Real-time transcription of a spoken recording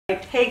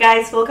Hey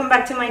guys, welcome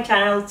back to my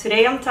channel.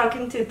 Today I'm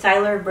talking to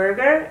Tyler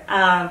Berger.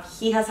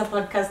 He has a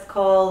podcast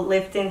called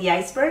Lifting the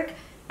Iceberg,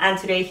 and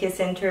today he's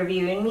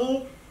interviewing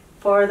me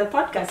for the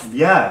podcast.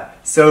 Yeah,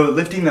 so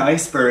Lifting the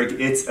Iceberg,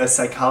 it's a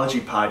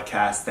psychology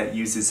podcast that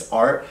uses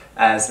art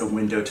as a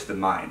window to the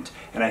mind.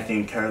 And I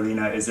think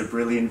Carolina is a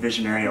brilliant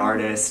visionary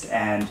artist,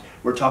 and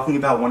we're talking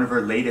about one of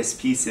her latest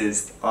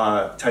pieces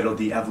titled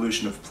The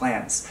Evolution of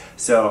Plants.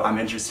 So I'm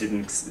interested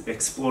in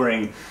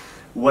exploring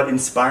what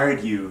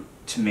inspired you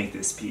to make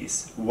this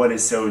piece. What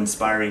is so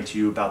inspiring to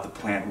you about the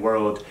plant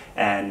world,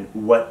 and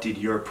what did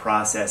your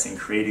process in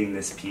creating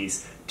this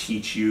piece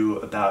teach you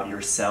about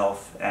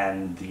yourself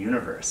and the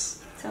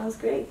universe? Sounds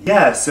great.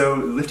 Yeah, so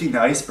Lifting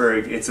the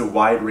Iceberg, it's a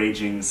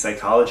wide-ranging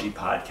psychology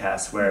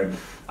podcast where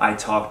I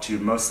talk to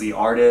mostly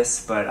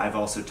artists, but I've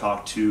also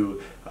talked to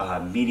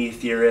media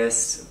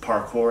theorists,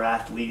 parkour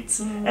athletes,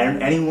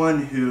 and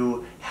anyone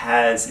who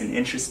has an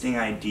interesting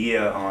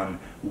idea on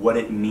what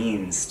it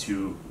means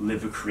to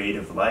live a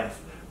creative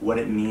life, what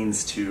it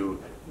means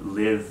to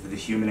live the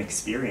human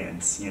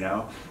experience, you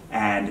know?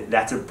 And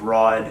that's a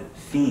broad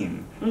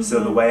theme.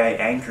 So the way I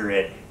anchor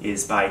it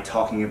is by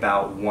talking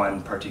about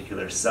one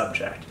particular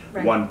subject,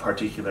 one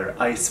particular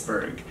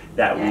iceberg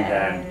that we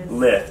then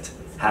lift.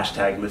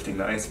 Hashtag lifting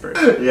the iceberg.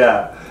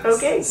 Yeah.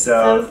 Okay,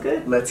 so sounds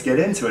good. Let's get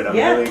into it. I'm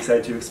really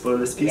excited to explore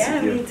this piece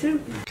with you. Me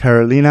too.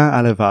 Caro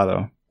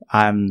Arevalo,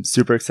 I'm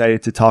super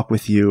excited to talk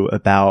with you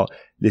about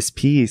this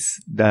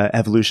piece, The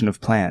Evolution of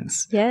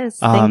Plants. Yes,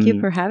 thank you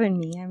for having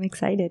me. I'm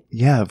excited.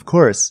 Yeah, of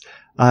course.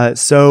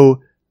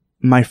 So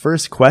my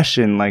first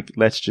question,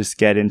 let's just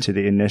get into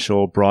the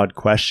initial broad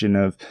question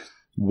of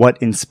what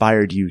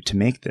inspired you to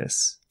make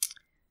this?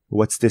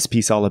 What's this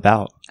piece all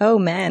about? Oh,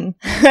 man.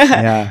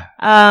 Yeah.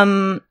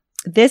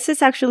 This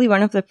is actually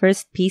one of the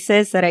first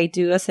pieces that I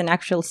do as an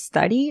actual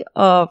study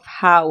of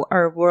how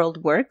our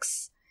world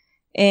works.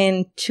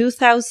 In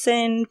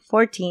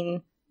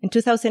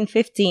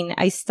 2015,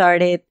 I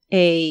started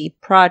a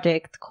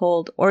project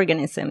called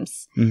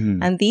Organisms.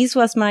 And this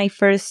was my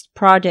first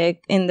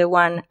project in the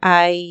one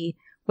I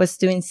was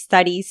doing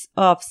studies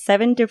of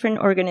 7 different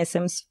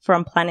organisms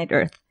from planet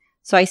Earth.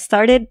 So I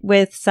started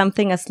with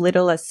something as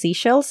little as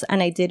seashells,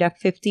 and I did a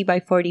 50 by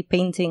 40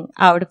 painting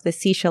out of the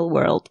seashell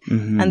world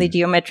and the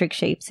geometric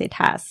shapes it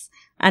has.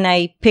 And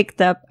I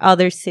picked up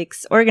other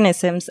 6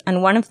 organisms,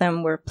 and one of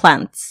them were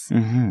plants.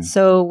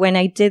 So when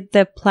I did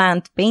the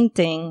plant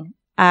painting,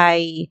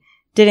 I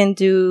didn't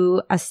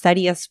do a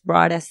study as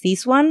broad as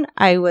this one.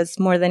 I was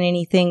more than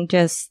anything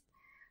just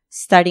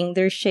studying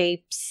their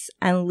shapes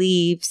and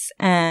leaves.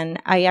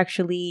 And I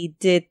actually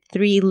did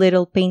 3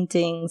 little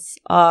paintings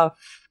of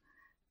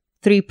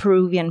 3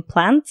 Peruvian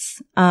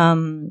plants.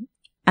 And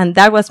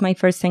that was my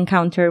first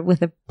encounter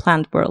with the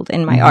plant world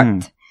in my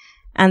art.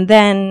 And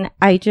then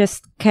I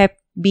just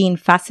kept being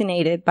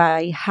fascinated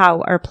by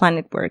how our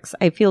planet works.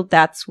 I feel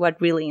that's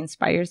what really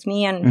inspires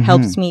me and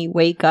helps me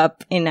wake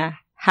up in a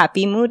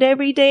happy mood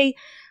every day.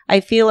 I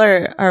feel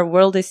our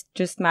world is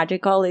just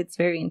magical. It's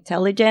very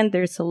intelligent.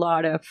 There's a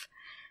lot of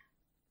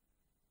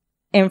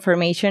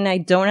information. I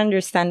don't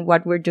understand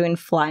what we're doing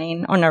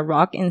flying on a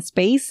rock in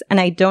space.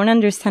 And I don't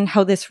understand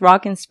how this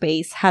rock in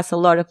space has a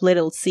lot of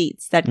little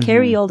seeds that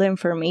carry all the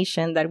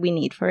information that we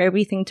need for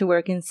everything to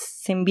work in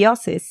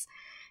symbiosis.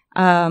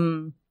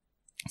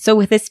 So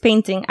with this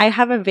painting, I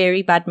have a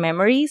very bad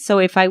memory. So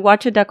if I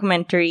watch a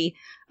documentary,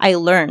 I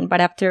learn, but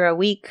after a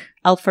week,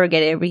 I'll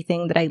forget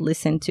everything that I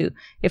listened to.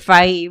 If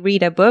I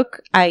read a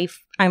book,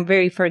 I'm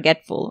very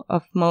forgetful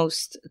of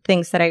most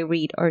things that I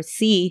read or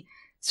see.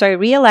 So I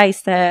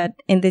realized that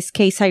in this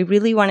case, I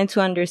really wanted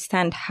to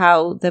understand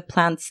how the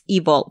plants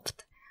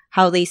evolved,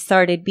 how they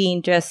started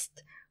being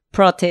just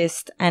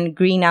protists and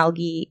green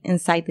algae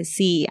inside the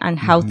sea, and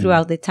how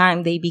throughout the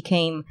time they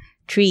became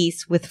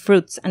trees with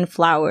fruits and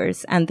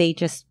flowers, and they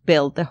just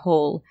built the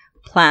whole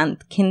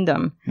plant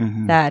kingdom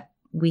that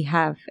we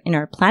have in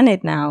our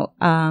planet now.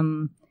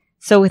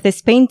 So with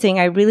this painting,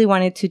 I really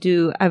wanted to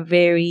do a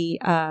very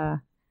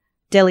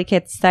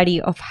delicate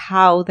study of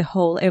how the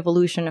whole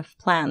evolution of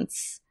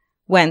plants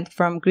went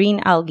from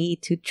green algae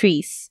to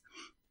trees.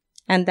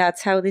 And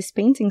that's how this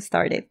painting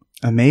started.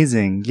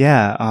 Amazing.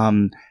 Yeah.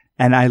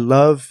 And I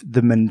love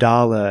the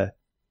mandala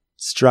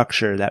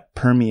structure that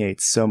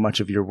permeates so much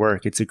of your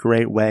work. It's a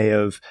great way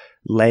of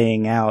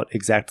laying out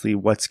exactly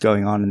what's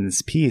going on in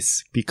this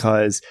piece,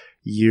 because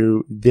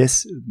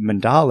this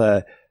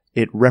mandala,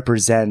 it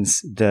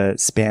represents the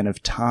span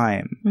of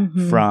time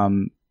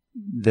from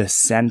the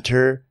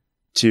center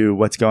to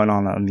what's going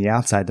on the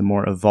outside, the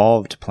more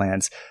evolved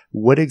plants.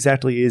 What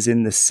exactly is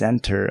in the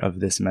center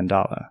of this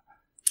mandala?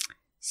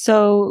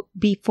 So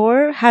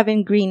before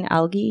having green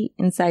algae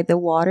inside the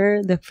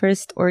water, the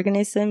first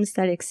organisms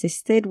that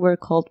existed were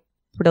called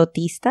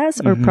protistas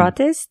or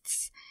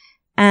protists.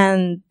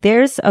 And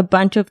there's a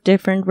bunch of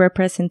different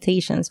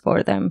representations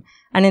for them.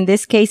 And in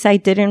this case, I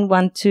didn't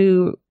want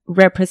to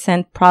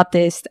represent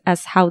protists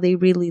as how they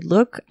really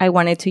look. I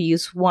wanted to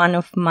use one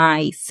of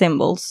my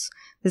symbols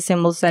the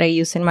symbols that I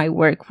use in my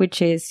work,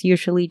 which is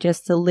usually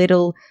just a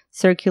little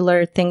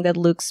circular thing that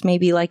looks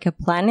maybe like a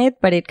planet,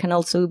 but it can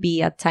also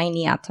be a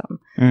tiny atom.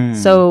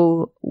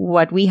 So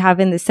what we have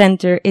in the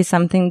center is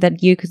something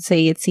that you could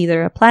say it's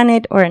either a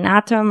planet or an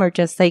atom or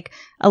just like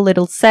a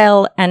little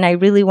cell. And I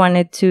really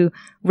wanted to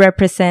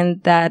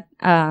represent that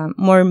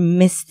more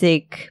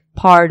mystic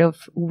part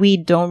of we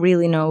don't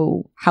really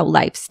know how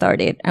life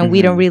started, and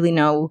we don't really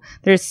know.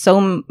 There's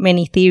so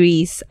many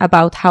theories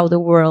about how the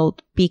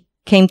world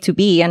came to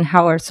be and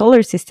how our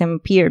solar system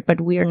appeared, but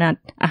we are not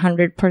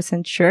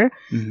 100% sure.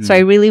 So I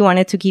really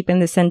wanted to keep in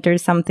the center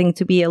something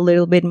to be a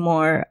little bit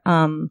more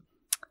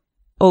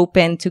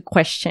open to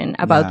question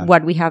about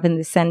what we have in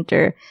the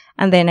center.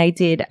 And then I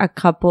did a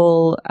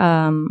couple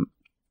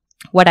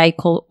what I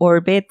call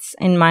orbits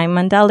in my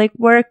mandalic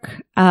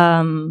work,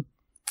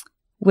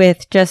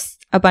 with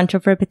just a bunch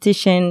of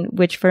repetition,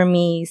 which for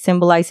me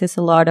symbolizes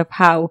a lot of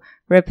how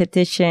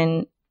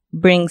repetition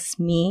brings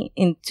me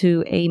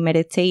into a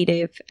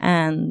meditative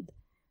and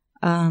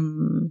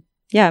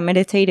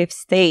meditative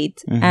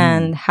state,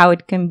 and how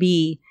it can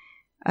be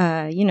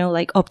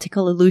like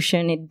optical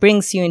illusion. It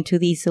brings you into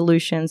these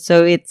illusions.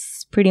 So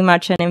it's pretty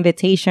much an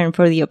invitation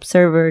for the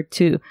observer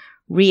to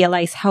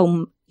realize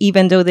how,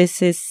 even though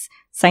this is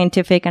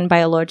scientific and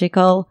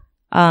biological,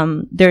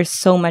 there's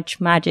so much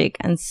magic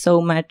and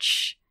so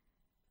much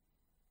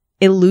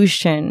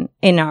illusion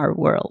in our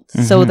world.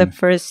 So the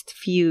first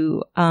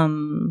few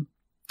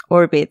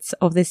orbits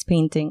of this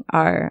painting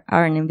are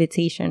an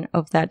invitation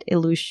of that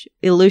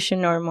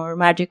illusion or more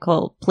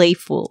magical,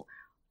 playful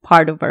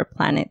part of our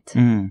planet.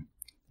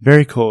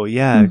 Very cool.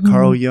 Yeah.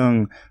 Carl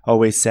Jung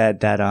always said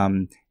that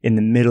in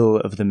the middle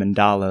of the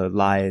mandala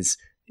lies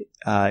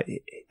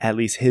at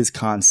least his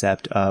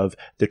concept of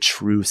the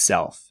true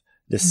self,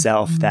 the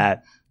self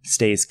that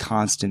stays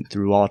constant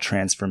through all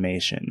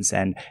transformations,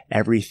 and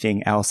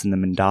everything else in the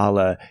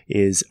mandala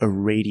is a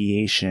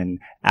radiation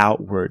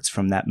outwards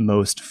from that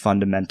most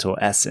fundamental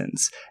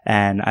essence.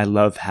 And I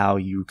love how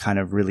you kind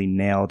of really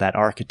nail that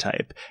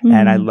archetype.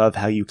 And I love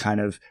how you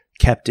kind of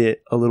kept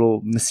it a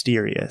little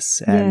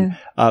mysterious and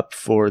up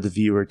for the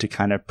viewer to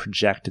kind of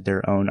project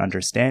their own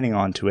understanding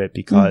onto it,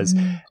 because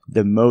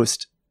the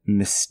most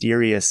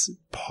mysterious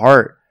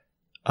part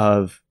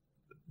of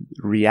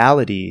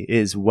reality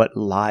is what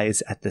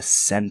lies at the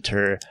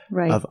center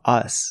of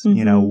us.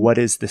 You know, what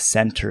is the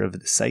center of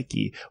the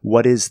psyche?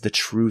 What is the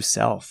true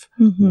self?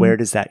 Where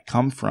does that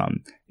come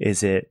from?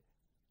 Is it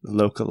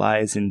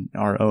localized in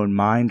our own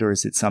mind, or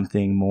is it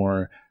something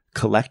more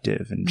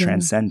collective and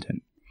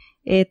transcendent?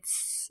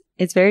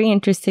 It's very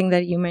interesting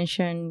that you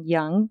mentioned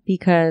Jung,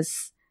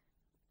 because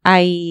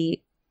as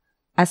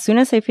soon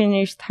as I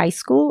finished high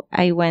school,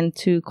 I went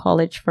to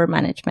college for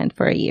management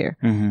for a year,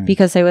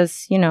 because I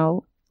was,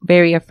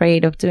 very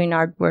afraid of doing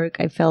artwork.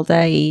 I felt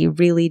I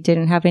really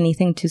didn't have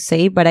anything to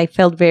say, but I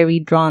felt very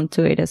drawn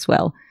to it as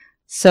well.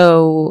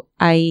 So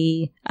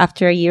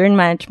after a year in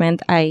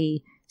management,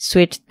 I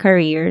switched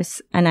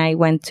careers and I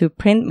went to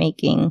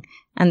printmaking.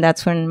 And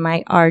that's when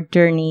my art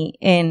journey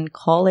in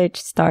college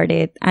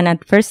started. And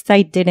at first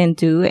I didn't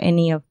do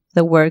any of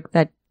the work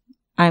that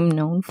I'm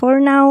known for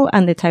now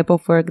and the type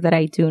of work that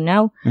I do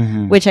now,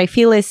 which I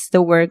feel is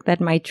the work that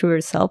my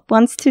truer self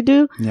wants to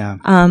do.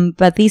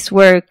 But this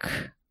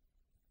work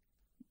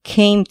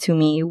came to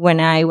me when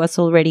I was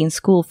already in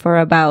school for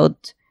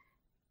about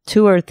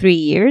 2 or 3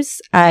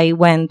 years.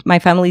 My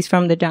family's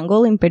from the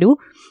jungle in Peru.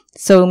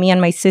 So me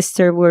and my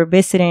sister were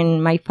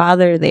visiting my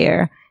father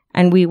there,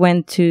 and we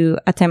went to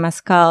a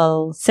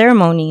Temazcal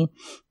ceremony.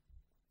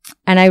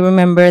 And I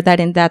remember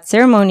that in that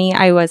ceremony,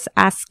 I was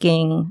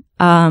asking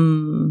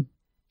the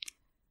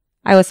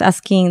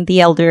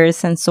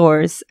elders and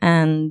source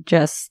and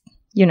just,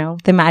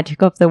 the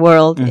magic of the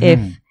world,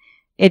 if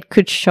it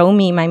could show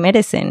me my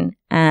medicine.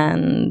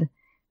 And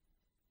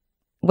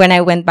when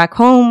I went back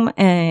home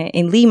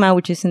in Lima,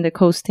 which is in the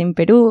coast in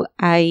Peru,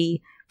 I,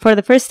 for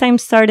the first time,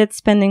 started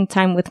spending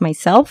time with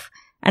myself,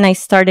 and I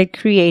started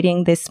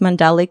creating this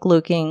mandalic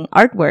looking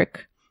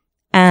artwork.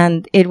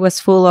 And it was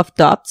full of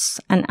dots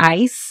and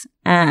eyes.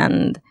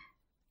 And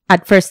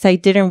at first I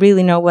didn't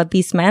really know what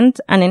these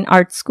meant. And in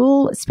art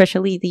school,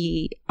 especially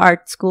the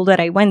art school that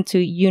I went to,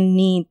 you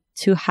need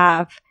to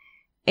have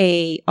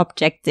a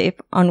objective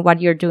on what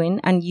you're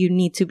doing, and you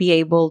need to be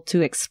able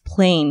to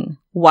explain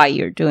why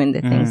you're doing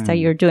the things that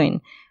you're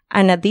doing.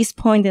 And at this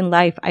point in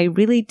life, I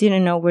really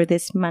didn't know where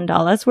these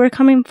mandalas were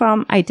coming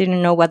from. I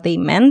didn't know what they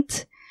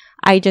meant.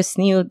 I just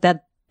knew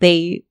that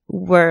they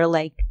were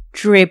like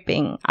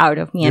dripping out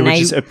of me. They were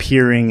just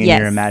appearing in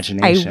your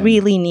imagination. I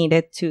really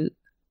needed to,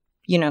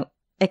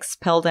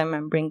 expel them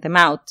and bring them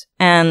out.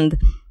 And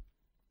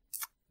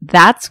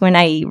that's when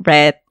I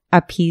read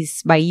a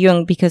piece by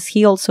Jung, because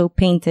he also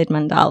painted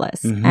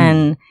mandalas.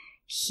 And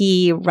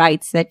he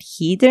writes that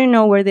he didn't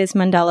know where these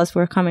mandalas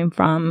were coming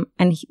from,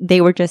 and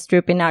they were just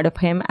dripping out of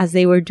him as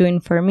they were doing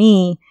for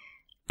me.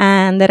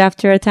 And that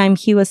after a time,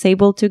 he was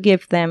able to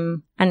give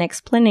them an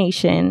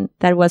explanation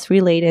that was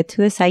related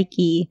to the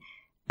psyche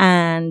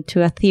and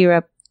to a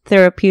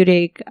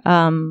therapeutic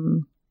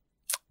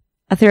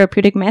a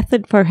therapeutic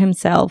method for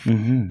himself.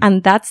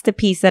 And that's the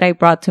piece that I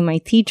brought to my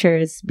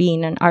teachers,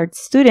 being an art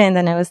student.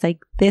 And I was like,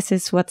 this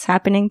is what's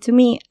happening to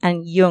me.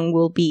 And Jung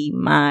will be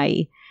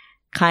my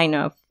kind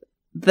of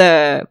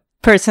the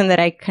person that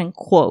I can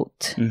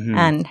quote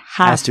and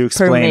have has to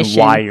explain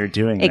permission. why you're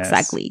doing this.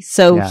 Exactly.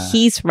 So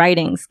his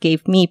writings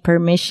gave me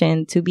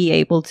permission to be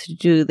able to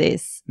do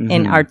this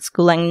in art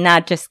school and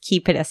not just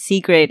keep it a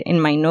secret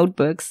in my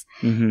notebooks.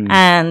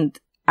 And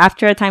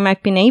after a time,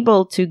 I've been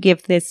able to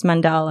give these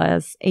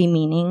mandalas a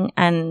meaning.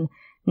 And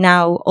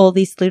now all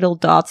these little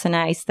dots and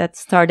eyes that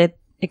started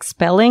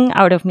expelling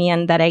out of me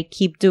and that I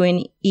keep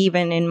doing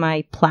even in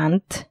my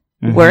plant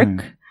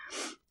work.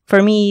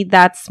 For me,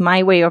 that's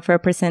my way of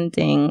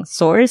representing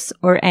source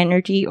or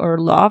energy or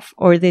love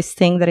or this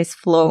thing that is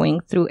flowing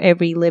through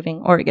every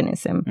living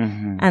organism.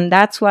 And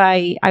that's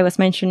why I was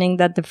mentioning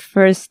that the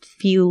first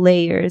few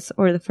layers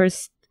or the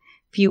first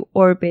few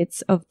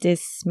orbits of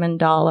this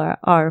mandala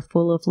are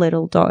full of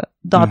little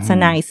dots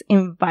and eyes,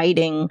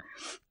 inviting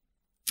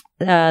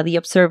the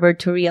observer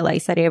to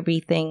realize that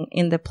everything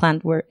in the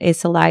plant world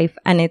is alive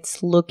and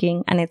it's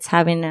looking and it's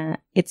having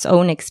its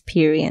own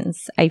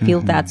experience. I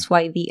feel that's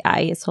why the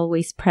eye is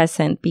always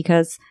present,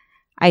 because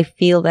I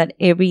feel that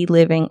every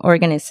living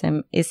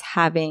organism is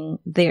having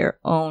their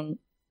own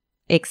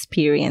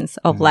experience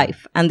of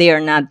life, and they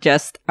are not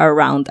just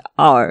around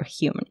our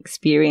human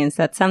experience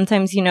that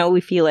sometimes,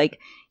 we feel like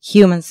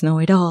humans know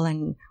it all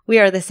and we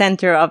are the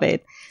center of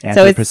it.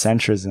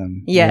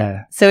 Anthropocentrism.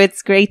 So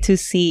it's great to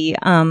see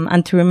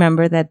and to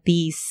remember that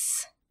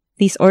these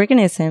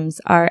organisms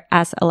are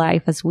as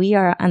alive as we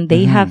are, and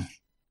they have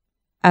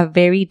a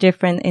very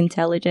different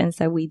intelligence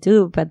that we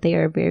do, but they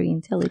are very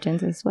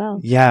intelligent as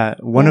well. Yeah.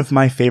 One of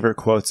my favorite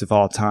quotes of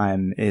all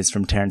time is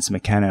from Terence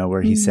McKenna,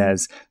 where he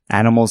says,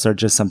 animals are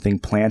just something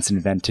plants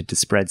invented to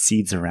spread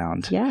seeds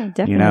around. Yeah,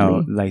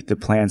 definitely. Like the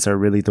plants are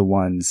really the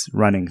ones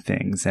running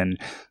things. And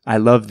I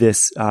love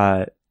this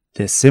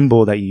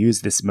symbol that you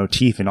use, this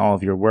motif in all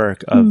of your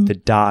work of the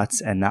dots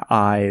and the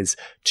eyes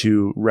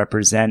to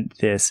represent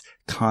this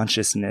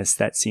consciousness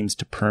that seems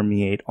to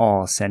permeate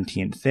all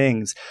sentient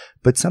things.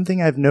 But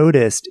something I've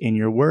noticed in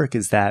your work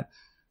is that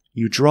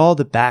you draw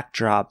the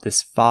backdrop,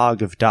 this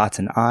fog of dots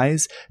and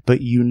eyes,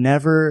 but you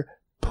never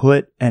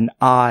put an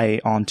eye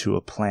onto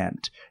a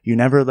plant. You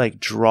never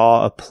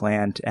draw a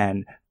plant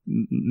and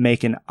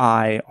make an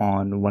eye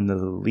on one of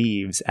the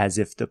leaves as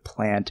if the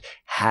plant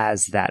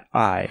has that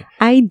eye.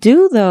 I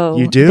do, though.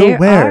 You do? There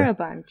Where? are a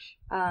bunch.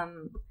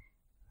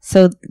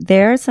 So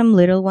there are some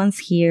little ones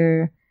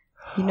here.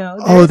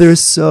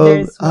 There's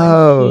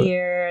one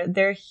here.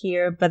 They're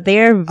here, but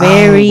they're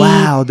very... Oh,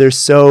 wow. They're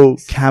so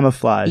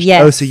camouflaged.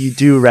 Yes. Oh, so you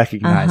do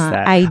recognize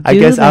that. I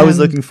guess I was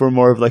looking for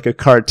more of a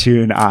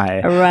cartoon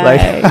eye.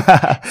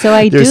 Right. So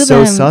I do them. They're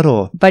so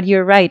subtle. But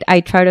you're right. I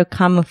try to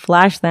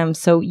camouflage them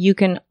so you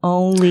can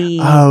only...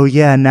 Oh,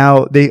 yeah.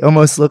 Now they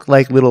almost look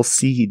like little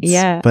seeds.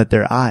 Yeah. But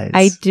they're eyes.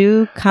 I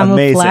do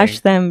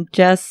camouflage them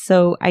just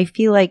so I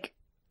feel like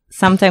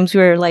sometimes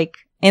we're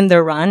in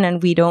the run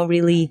and we don't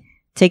really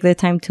take the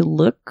time to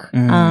look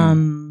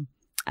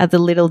at the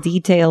little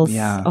details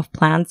of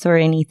plants or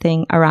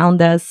anything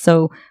around us.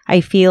 So I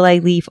feel I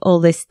leave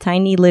all these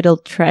tiny little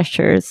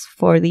treasures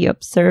for the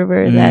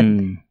observer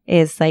that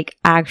is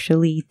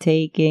actually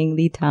taking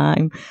the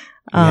time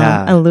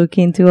and look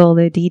into all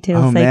the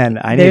details. Oh man,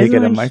 I need to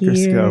get a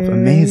microscope. Here.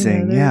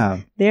 Amazing.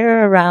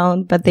 They're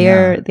around, but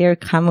they're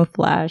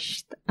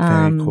camouflaged.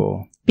 Very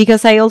cool.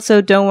 Because I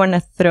also don't want to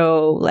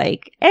throw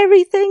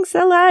everything's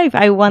alive.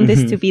 I want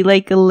this to be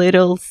a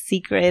little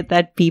secret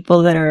that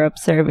people that are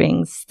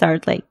observing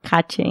start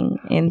catching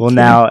into. Well,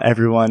 now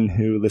everyone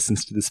who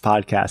listens to this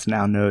podcast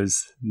now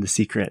knows the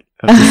secret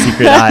of the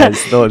secret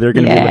eyes. Though they're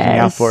going to be looking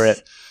out for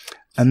it.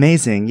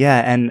 Amazing. Yeah.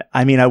 And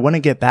I mean, I want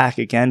to get back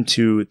again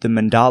to the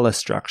mandala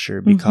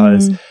structure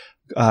because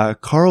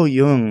Carl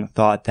Jung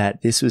thought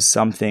that this was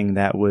something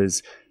that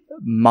was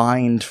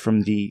mined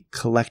from the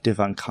collective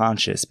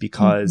unconscious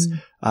because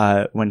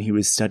when he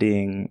was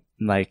studying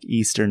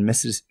Eastern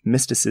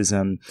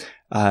mysticism,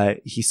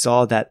 he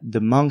saw that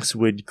the monks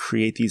would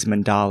create these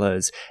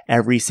mandalas.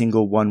 Every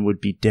single one would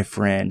be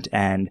different,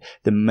 and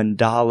the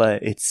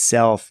mandala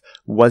itself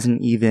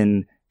wasn't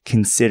even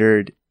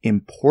considered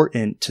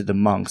important to the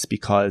monks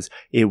because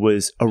it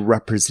was a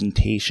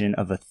representation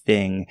of a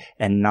thing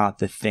and not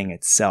the thing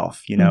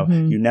itself. You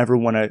never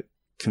want to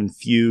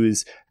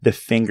confuse the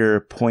finger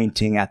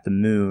pointing at the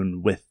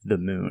moon with the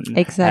moon,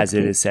 as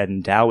it is said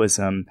in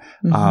Taoism.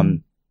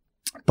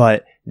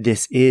 But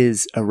this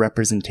is a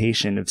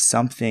representation of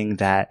something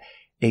that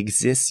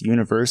exists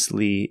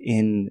universally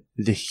in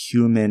the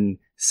human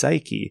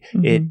psyche.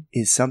 It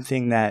is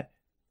something that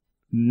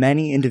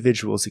many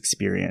individuals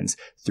experience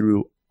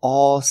through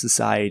all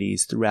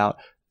societies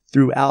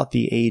throughout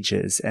the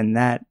ages, and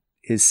that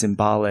is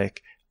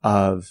symbolic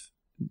of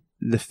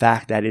the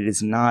fact that it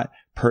is not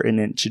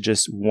pertinent to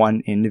just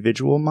one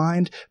individual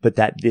mind, but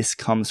that this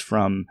comes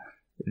from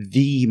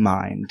the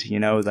mind,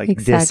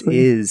 This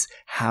is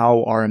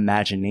how our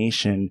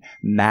imagination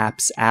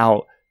maps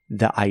out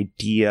the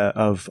idea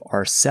of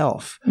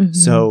ourself.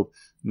 So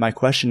my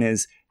question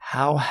is,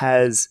 how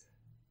has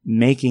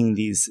making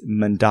these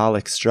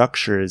mandalic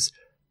structures,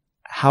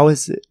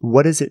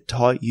 what has it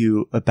taught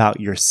you about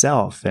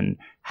yourself, and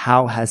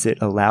how has it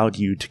allowed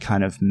you to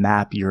kind of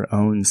map your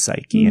own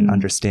psyche and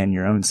understand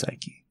your own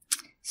psyche?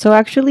 So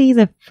actually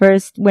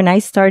when I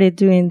started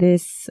doing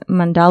this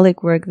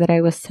mandalic work that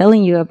I was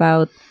telling you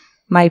about,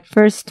 my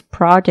first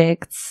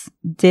projects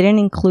didn't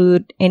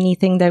include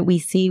anything that we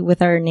see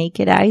with our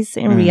naked eyes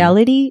in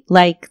reality,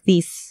 like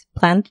these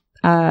plant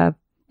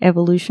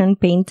evolution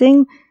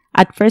painting.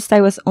 At first,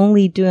 I was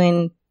only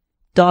doing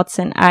dots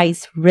and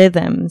eyes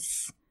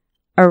rhythms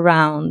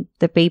around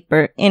the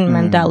paper in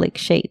mandalic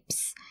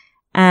shapes.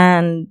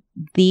 And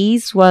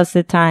this was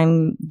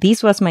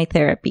my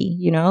therapy,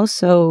 you know?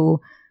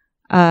 So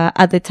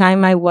at the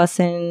time, I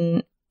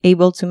wasn't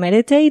able to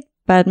meditate,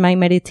 but my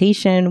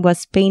meditation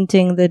was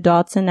painting the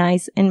dots and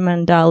eyes in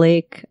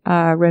mandalic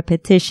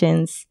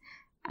repetitions.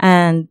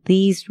 And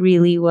these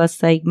really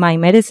was like my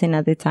medicine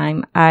at the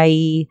time.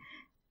 I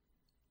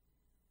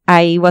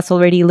was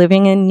already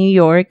living in New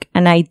York,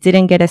 and I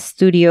didn't get a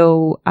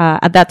studio.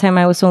 At that time,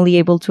 I was only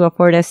able to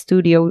afford a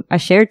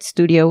shared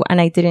studio,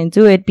 and I didn't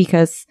do it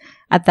because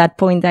at that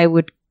point I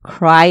would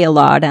cry a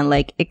lot and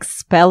like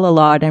expel a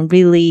lot and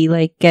really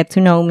like get to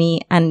know me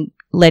and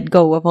let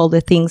go of all the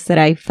things that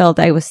I felt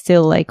I was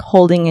still like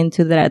holding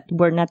into that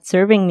were not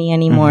serving me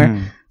anymore.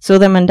 So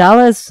the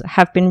mandalas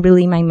have been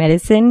really my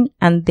medicine,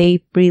 and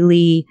they've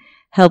really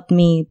helped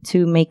me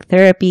to make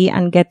therapy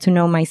and get to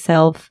know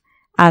myself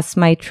as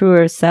my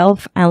truer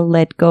self and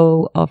let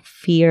go of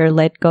fear,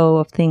 let go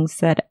of things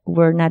that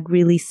were not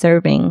really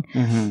serving.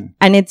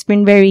 And it's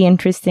been very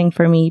interesting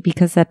for me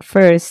because at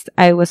first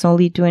I was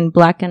only doing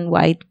black and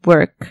white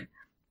work,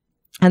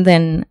 and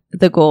then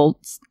the gold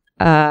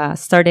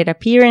started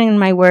appearing in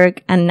my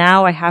work, and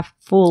now I have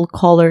full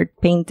colored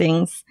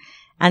paintings.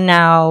 And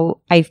now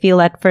I feel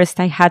at first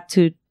I had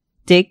to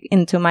dig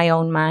into my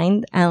own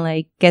mind and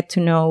like get to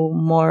know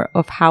more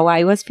of how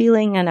I was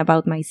feeling and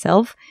about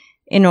myself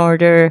in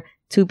order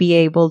to be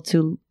able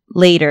to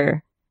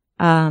later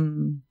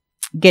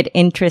get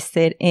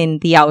interested in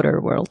the outer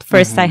world.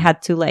 First, I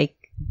had to like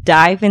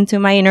dive into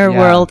my inner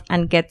world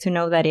and get to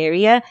know that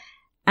area.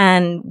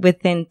 And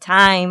within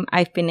time,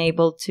 I've been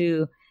able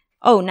to,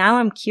 now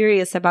I'm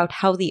curious about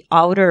how the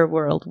outer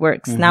world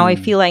works. Now I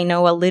feel I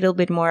know a little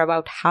bit more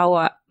about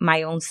how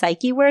my own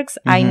psyche works.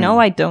 I know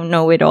I don't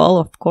know it all.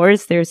 Of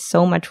course, there's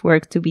so much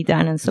work to be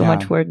done and so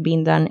much work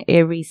being done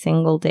every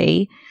single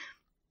day.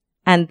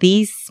 And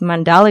these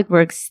mandalic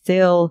work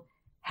still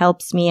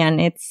helps me,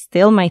 and it's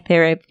still my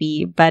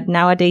therapy. But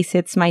nowadays,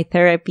 it's my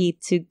therapy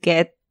to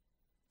get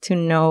to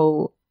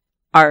know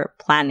our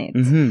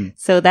planet.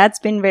 So that's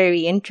been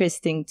very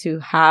interesting to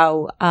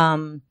how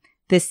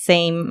this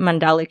same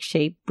mandalic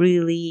shape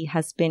really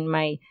has been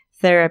my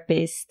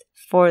therapist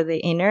for the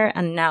inner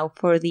and now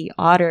for the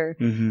outer.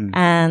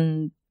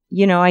 And,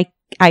 you know,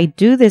 I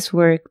do this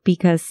work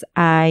because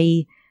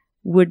I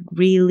would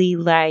really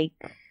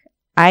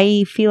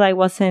I feel I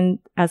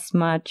wasn't as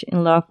much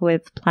in love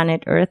with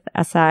planet Earth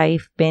as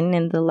I've been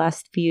in the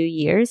last few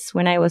years.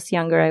 When I was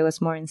younger, I was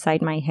more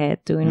inside my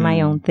head doing my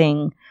own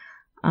thing.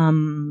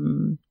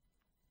 And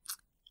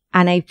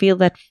I feel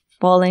that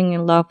falling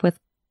in love with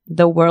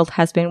the world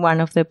has been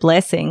one of the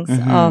blessings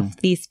of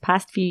these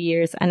past few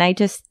years. And I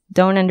just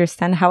don't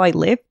understand how I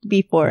lived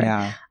before.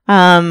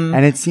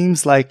 And it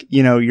seems like,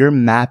 you know, you're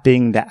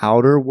mapping the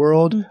outer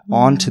world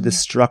onto the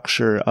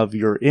structure of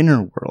your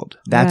inner world.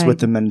 That's what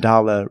the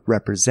mandala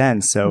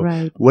represents.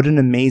 So what an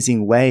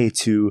amazing way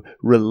to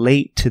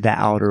relate to the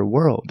outer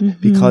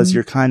world, because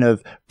you're kind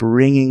of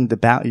bringing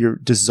you're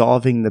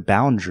dissolving the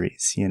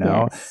boundaries, you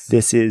know.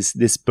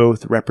 This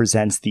both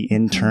represents the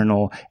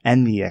internal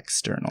and the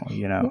external,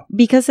 you know.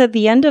 Because at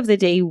the end of the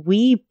day,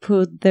 we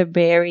put the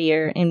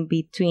barrier in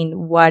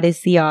between what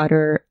is the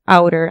outer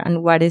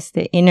and what is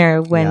the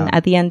inner, when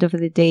at the end of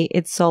the day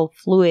it's all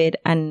fluid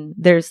and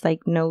there's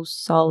like no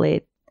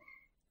solid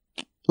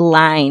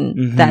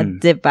line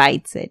that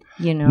divides it,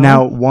 you know.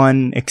 Now,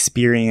 one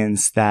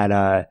experience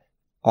that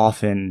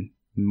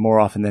more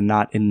often than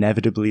not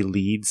inevitably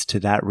leads to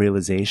that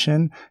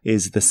realization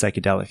is the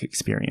psychedelic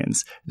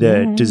experience,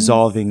 the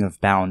dissolving of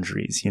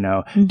boundaries. You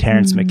know,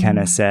 Terence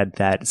McKenna said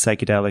that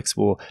psychedelics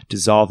will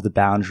dissolve the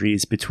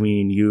boundaries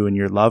between you and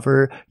your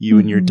lover, you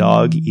and your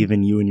dog,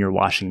 even you and your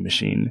washing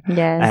machine.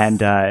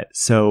 And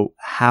so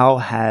how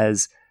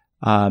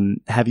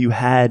have you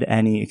had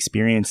any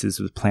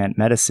experiences with plant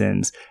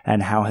medicines,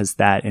 and how has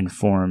that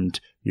informed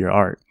your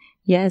art?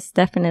 Yes,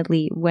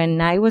 definitely.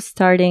 When I was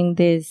starting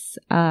this,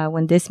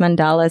 when these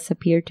mandalas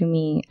appeared to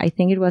me, I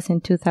think it was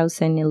in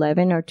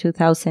 2011 or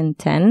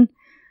 2010,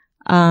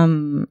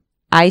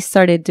 I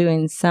started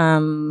doing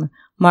some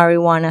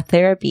marijuana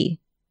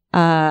therapy.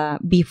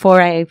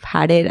 Before I've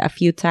had it a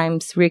few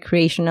times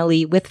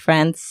recreationally with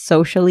friends,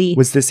 socially.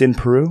 Was this in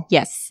Peru?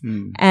 Yes.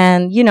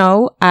 And, you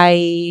know,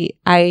 I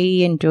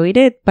enjoyed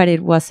it, but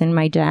it wasn't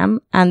my jam.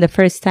 And the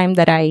first time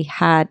that I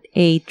had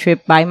a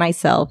trip by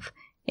myself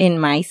in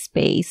my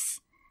space,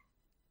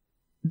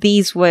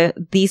 these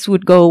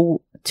would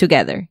go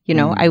together. You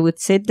know, I would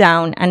sit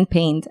down and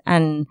paint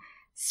and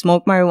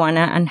smoke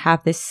marijuana and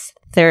have this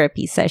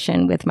therapy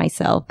session with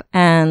myself.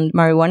 And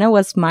marijuana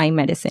was my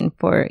medicine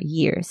for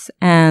years.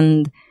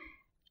 And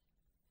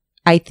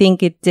I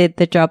think it did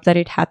the job that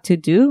it had to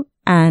do.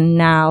 And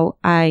now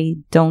I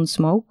don't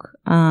smoke.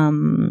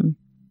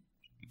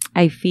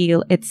 I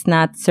feel it's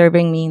not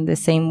serving me in the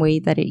same way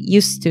that it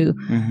used to.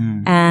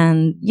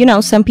 And, you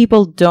know, some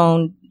people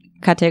don't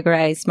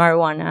categorize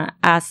marijuana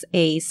as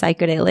a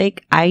psychedelic.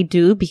 I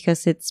do,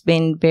 because it's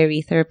been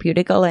very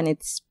therapeutical and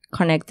it's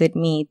connected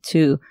me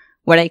to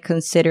what I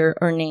consider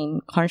or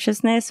name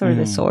consciousness or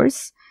the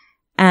source.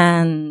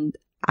 And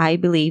I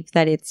believe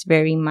that it's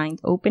very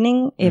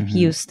mind-opening if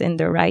used in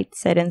the right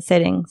set and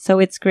setting. So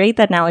it's great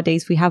that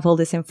nowadays we have all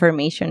this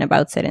information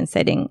about set and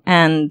setting.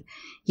 And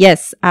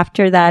yes,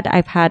 after that,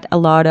 I've had a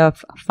lot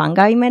of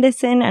fungi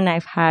medicine and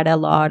I've had a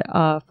lot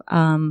of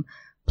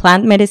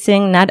plant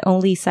medicine, not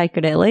only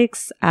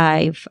psychedelics.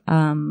 I've,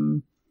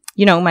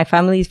 you know, my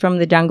family is from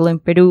the jungle in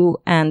Peru.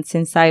 And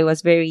since I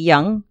was very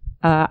young,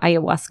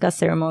 ayahuasca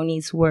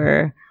ceremonies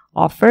were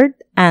offered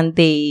and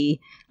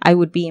I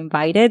would be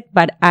invited,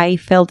 but I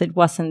felt it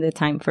wasn't the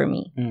time for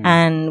me.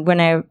 And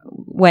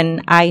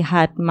when I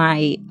had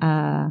my,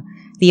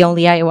 the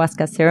only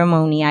ayahuasca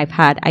ceremony I've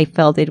had, I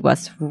felt it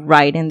was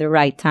right in the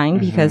right time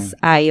because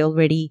I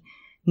already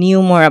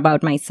knew more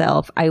about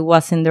myself. I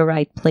was in the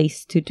right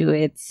place to do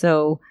it.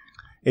 So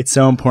it's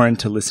so important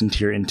to listen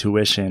to your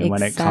intuition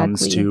when it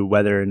comes to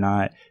whether or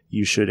not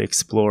you should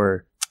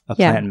explore a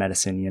plant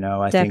medicine. You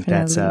know, I think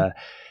that's,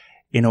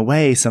 in a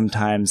way,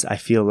 sometimes I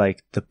feel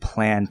like the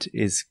plant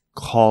is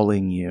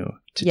calling you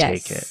to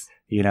take it.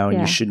 You know,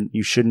 you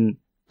shouldn't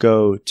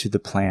go to the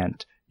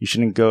plant. You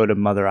shouldn't go to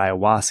Mother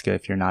Ayahuasca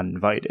if you're not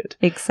invited.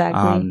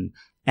 Exactly.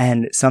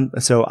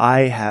 So I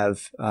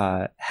have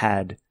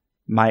had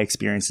my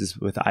experiences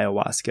with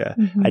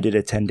ayahuasca. I did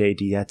a 10-day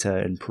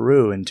dieta in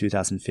Peru in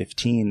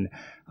 2015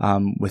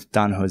 with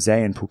Don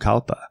Jose in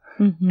Pucallpa.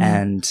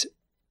 And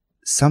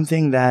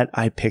something that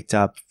I picked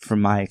up from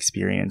my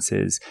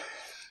experiences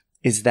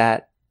is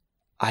that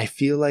I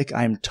feel like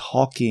I'm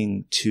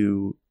talking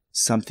to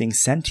something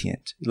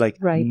sentient, like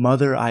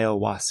Mother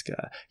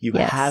Ayahuasca. You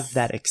have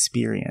that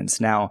experience.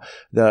 Now,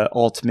 the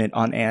ultimate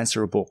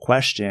unanswerable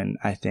question,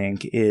 I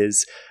think,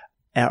 is,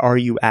 are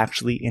you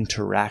actually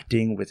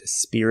interacting with a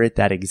spirit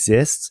that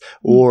exists,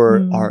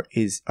 or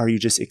are you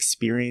just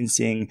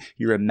experiencing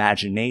your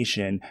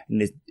imagination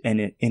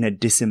in a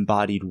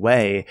disembodied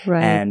way?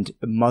 And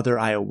Mother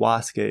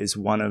Ayahuasca is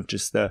one of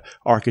just the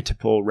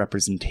archetypal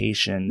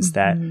representations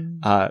that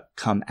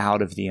come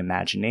out of the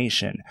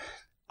imagination.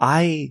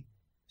 I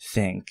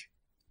think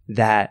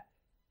that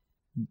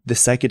the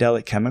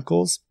psychedelic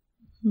chemicals,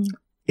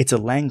 it's a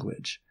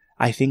language.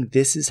 I think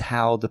this is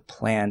how the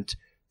plant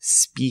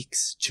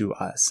speaks to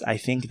us. I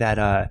think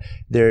that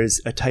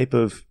there's a type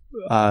of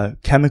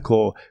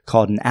chemical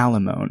called an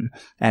allimone,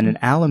 and an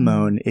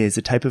allimone is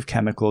a type of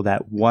chemical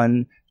that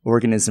one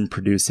organism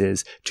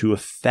produces to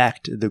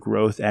affect the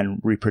growth and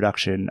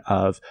reproduction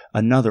of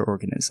another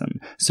organism.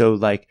 So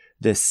like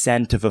the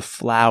scent of a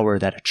flower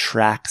that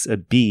attracts a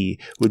bee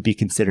would be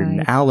considered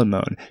an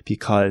allimone,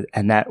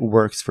 and that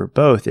works for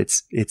both.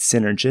 It's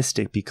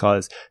synergistic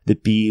because the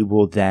bee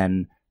will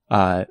then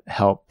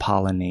help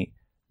pollinate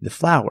the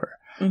flower.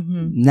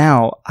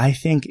 Now, I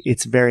think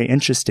it's very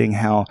interesting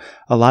how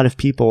a lot of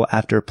people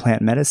after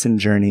plant medicine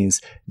journeys,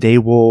 they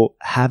will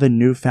have a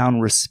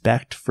newfound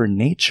respect for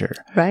nature.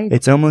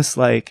 It's almost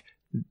like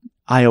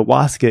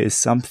ayahuasca is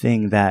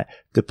something that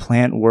the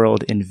plant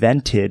world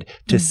invented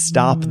to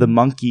stop the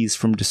monkeys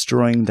from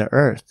destroying the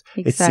earth.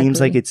 It seems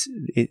like it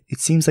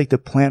seems like the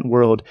plant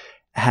world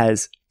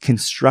has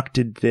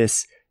constructed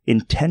this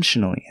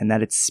intentionally and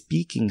that it's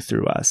speaking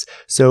through us.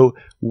 So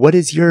what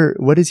is your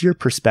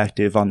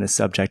perspective on this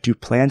subject? Do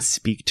plants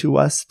speak to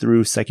us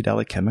through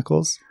psychedelic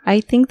chemicals?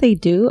 I think they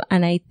do,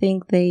 and I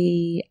think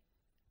they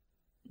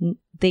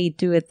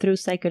do it through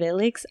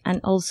psychedelics,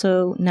 and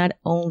also not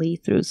only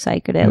through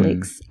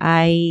psychedelics.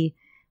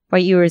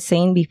 What you were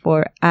saying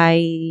before,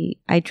 I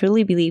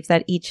truly believe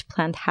that each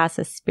plant has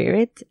a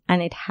spirit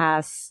and it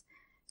has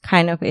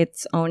kind of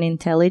its own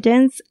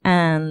intelligence.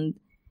 And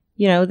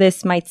you know,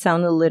 this might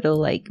sound a little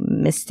like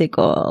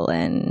mystical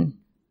and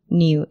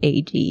new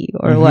agey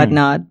or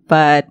whatnot,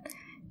 but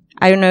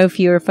I don't know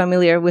if you're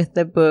familiar with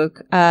the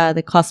book,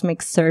 The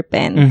Cosmic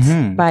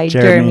Serpent by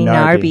Jeremy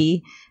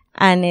Narby.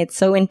 And it's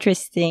so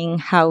interesting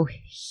how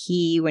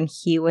when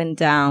he went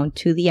down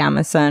to the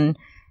Amazon,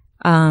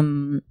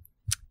 then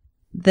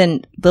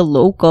the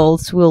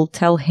locals will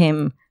tell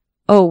him,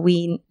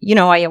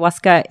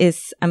 ayahuasca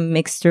is a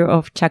mixture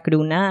of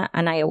chacruna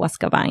and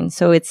ayahuasca vine.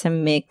 So it's a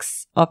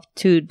mix of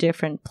two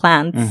different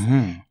plants.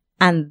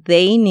 And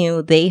they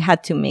knew they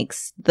had to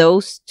mix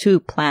those two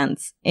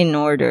plants in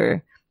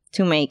order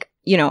to make,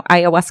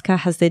 ayahuasca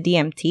has the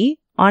DMT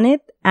on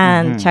it,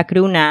 and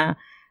chacruna,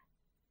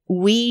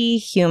 we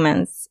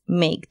humans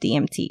make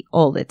DMT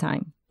all the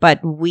time.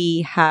 But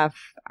we have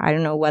I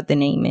don't know what the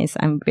name is.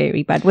 I'm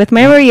very bad with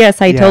memory,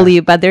 as I told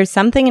you, but there's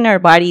something in our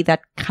body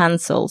that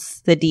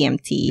cancels the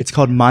DMT. It's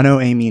called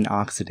monoamine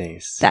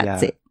oxidase.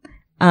 That's it.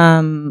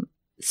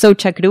 So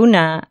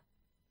chacruna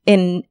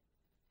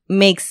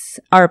makes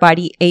our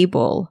body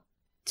able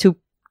to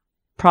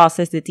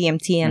process the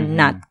DMT and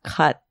not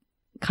cut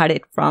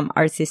it from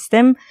our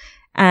system.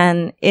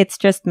 And it's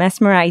just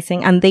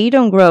mesmerizing. And they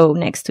don't grow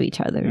next to each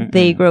other.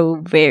 They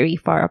grow very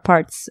far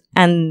apart.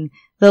 And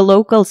the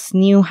locals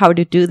knew how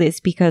to do this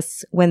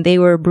because when they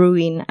were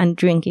brewing and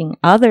drinking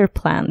other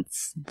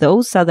plants,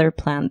 those other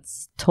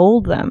plants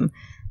told them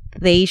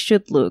they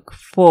should look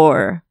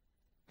for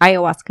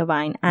ayahuasca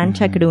vine and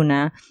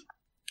chacruna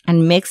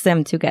and mix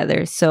them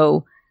together.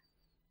 So,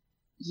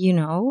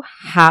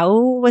 how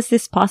was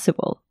this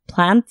possible?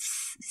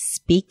 Plants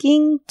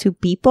speaking to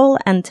people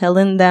and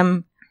telling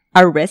them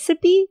a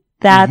recipe?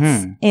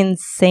 That's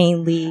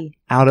insanely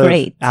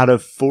great. Out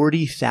of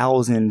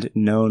 40,000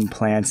 known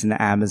plants in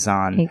the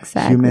Amazon,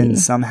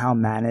 humans somehow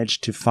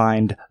managed to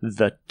find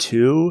the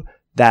two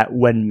that,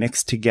 when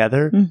mixed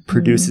together,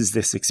 produces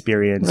this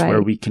experience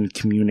where we can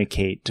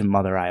communicate to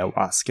Mother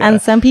Ayahuasca.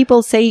 And some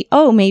people say,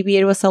 oh, maybe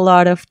it was a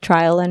lot of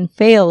trial and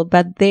fail,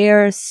 but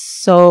there are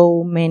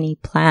so many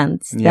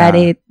plants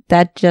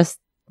that just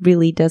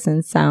really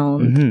doesn't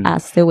sound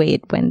as the way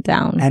it went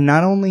down. And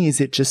not only is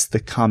it just the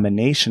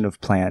combination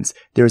of plants,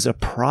 there's a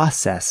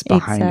process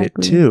behind it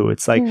too.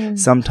 It's like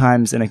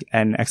sometimes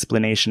an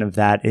explanation of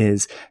that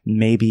is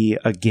maybe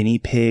a guinea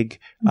pig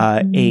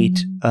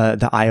ate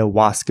the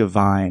ayahuasca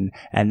vine,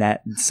 and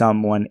that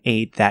someone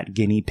ate that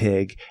guinea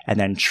pig and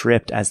then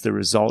tripped as the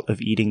result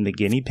of eating the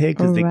guinea pig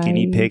because the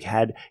guinea pig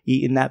had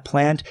eaten that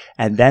plant.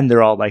 And then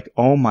they're all like,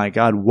 oh my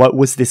God, what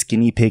was this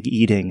guinea pig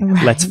eating?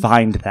 Let's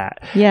find that.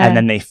 And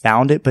then they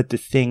found it. But the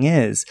thing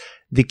is,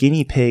 the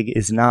guinea pig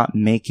is not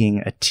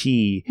making a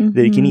tea.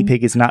 The guinea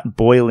pig is not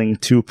boiling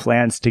two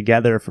plants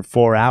together for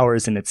 4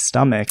 hours in its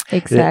stomach.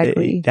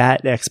 Exactly.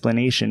 That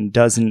explanation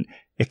doesn't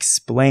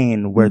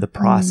explain where the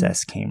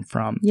process came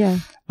from.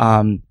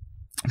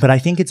 But I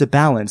think it's a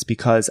balance,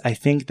 because I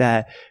think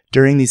that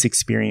during these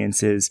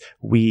experiences,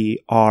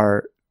 we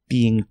are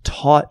being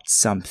taught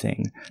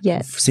something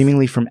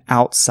seemingly from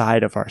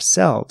outside of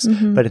ourselves.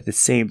 But at the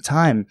same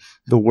time,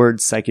 the word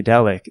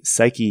psychedelic,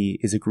 psyche,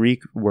 is a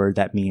Greek word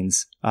that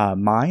means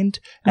mind,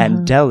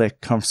 and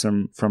delic comes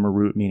from a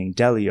root meaning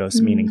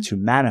delios, meaning to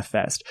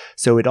manifest.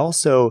 So it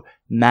also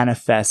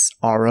manifests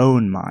our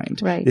own mind.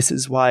 This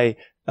is why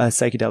a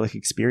psychedelic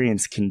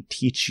experience can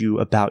teach you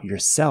about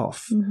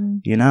yourself,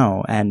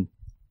 and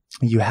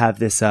you have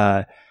this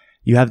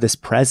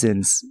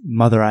presence,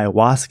 Mother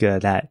Ayahuasca,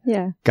 that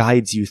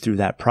guides you through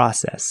that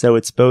process. So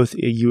it's both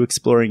you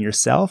exploring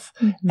yourself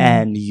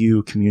and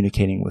you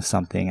communicating with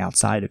something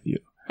outside of you.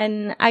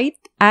 And I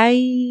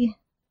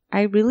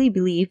really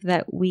believe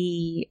that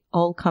we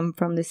all come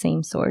from the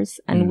same source,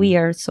 and we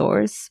are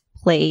source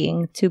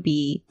playing to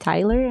be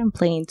Tyler and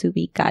playing to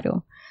be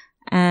Caro.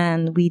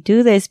 And we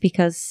do this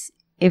because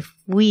if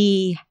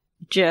we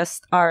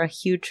just are a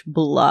huge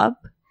blob,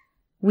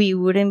 we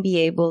wouldn't be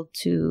able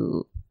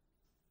to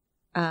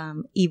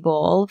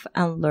evolve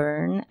and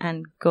learn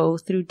and go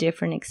through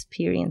different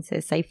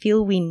experiences. I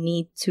feel we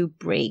need to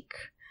break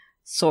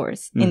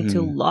source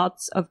into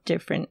lots of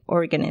different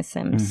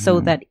organisms so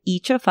that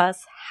each of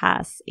us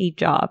has a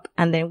job,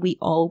 and then we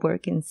all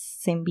work in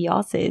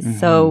symbiosis.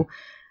 So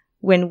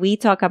when we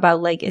talk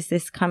about, like, is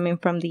this coming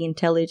from the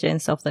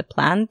intelligence of the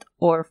plant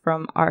or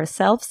from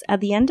ourselves?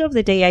 At the end of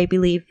the day, I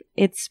believe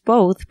it's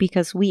both,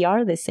 because we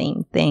are the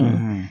same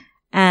thing.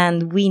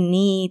 And we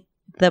need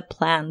the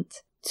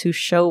plant to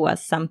show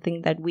us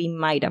something that we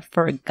might have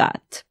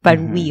forgot. But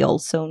we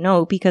also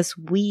know, because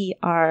we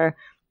are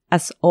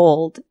as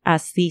old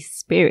as these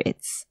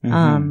spirits.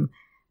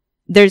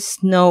 There's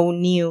no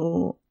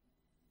new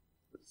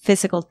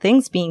physical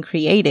things being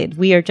created.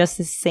 We are just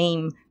the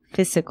same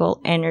physical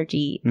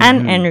energy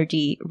and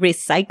energy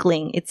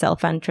recycling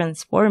itself and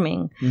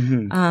transforming.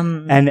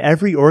 And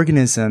every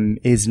organism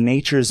is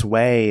nature's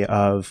way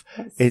of,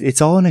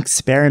 it's all an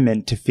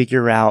experiment to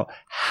figure out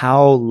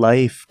how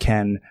life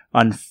can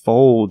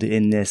unfold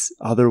in this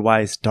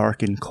otherwise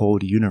dark and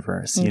cold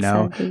universe.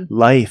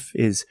 Life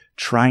is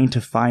trying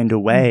to find a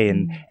way,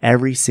 and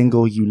every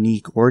single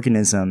unique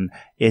organism,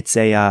 it's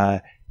an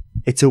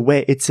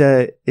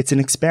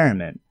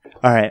experiment.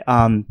 All right.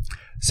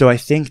 So I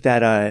think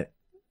that,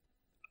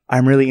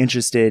 I'm really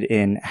interested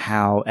in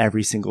how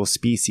every single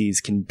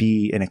species can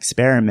be an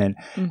experiment.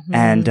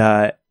 And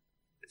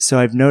so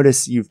I've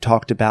noticed you've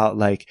talked about,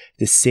 like,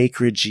 the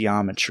sacred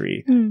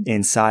geometry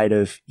inside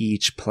of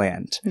each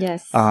plant.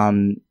 Yes.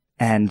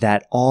 and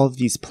that all of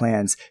these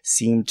plants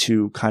seem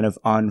to kind of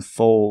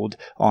unfold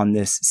on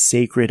this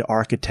sacred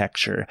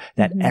architecture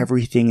that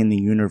everything in the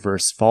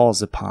universe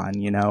falls upon,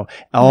 you know,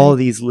 all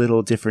these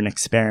little different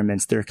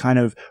experiments, they're kind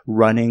of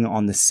running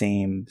on the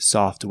same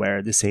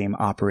software, the same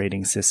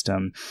operating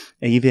system.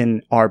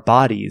 Even our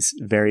bodies,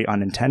 very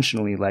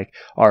unintentionally, like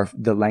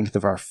the length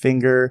of our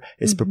finger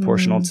is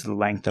proportional to the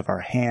length of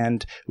our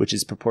hand, which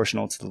is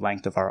proportional to the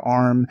length of our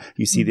arm.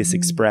 You see this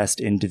expressed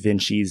in Da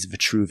Vinci's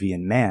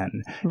Vitruvian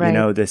Man, you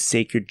know, the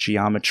sacred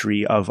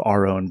geometry of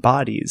our own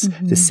bodies,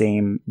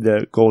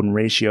 the golden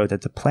ratio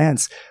that the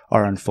plants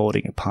are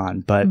unfolding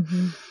upon. But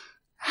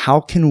how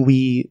can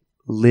we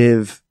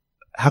live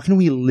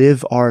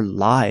our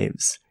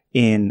lives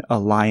in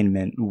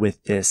alignment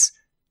with this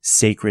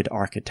sacred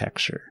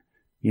architecture?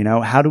 You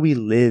know, how do we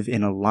live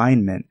in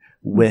alignment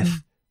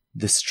with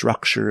the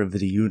structure of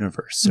the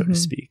universe, so to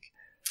speak?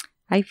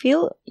 I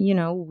feel, you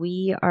know,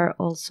 we are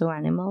also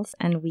animals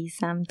and we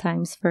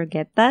sometimes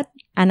forget that.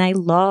 And I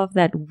love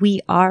that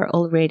we are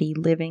already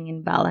living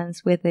in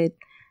balance with it.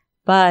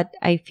 But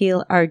I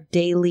feel our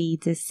daily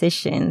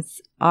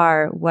decisions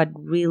are what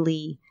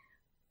really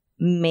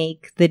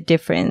make the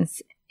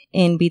difference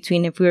in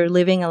between if we're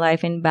living a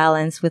life in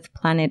balance with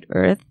planet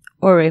Earth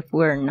or if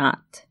we're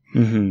not.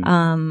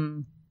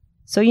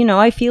 So, you know,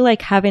 I feel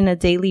like having a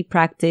daily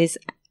practice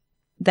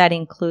that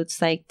includes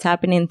like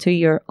tapping into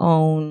your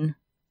own,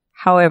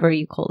 however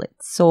you call it,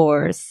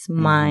 source,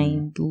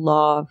 mind,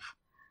 love,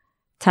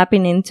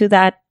 tapping into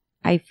that,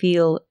 I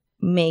feel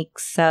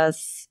makes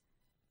us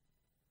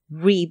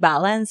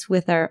rebalance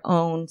with our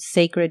own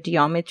sacred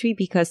geometry,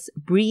 because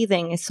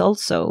breathing is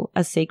also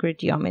a sacred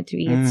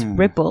geometry. It's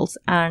ripples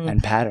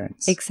and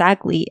patterns.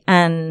 Exactly.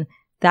 And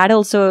that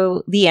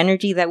also, the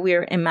energy that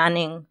we're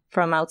emanating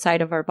from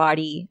outside of our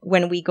body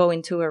when we go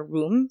into a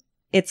room,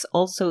 it's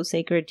also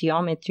sacred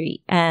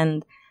geometry.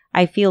 And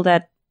I feel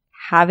that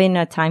having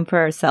a time for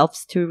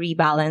ourselves to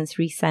rebalance,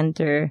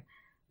 recenter,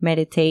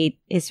 meditate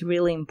is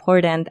really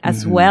important,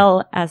 as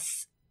well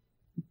as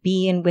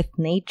being with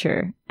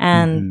nature.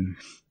 And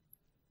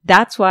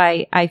that's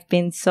why I've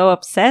been so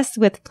obsessed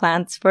with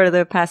plants for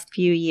the past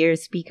few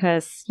years,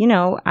 because, you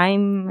know,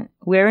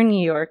 we're in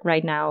New York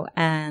right now,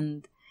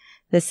 and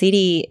the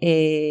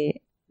city,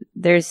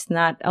 there's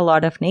not a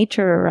lot of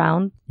nature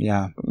around.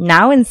 Yeah.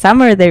 Now in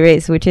summer there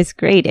is, which is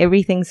great.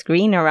 Everything's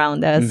green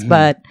around us.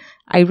 But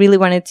I really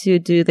wanted to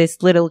do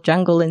this little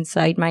jungle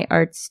inside my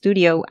art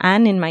studio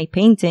and in my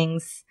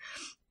paintings,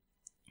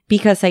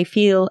 because I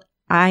feel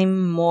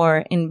I'm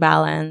more in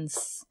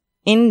balance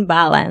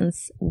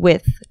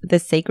with the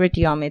sacred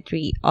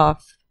geometry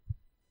of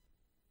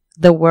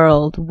the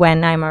world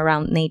when I'm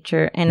around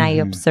nature and I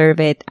observe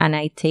it and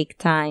I take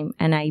time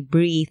and I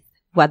breathe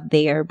what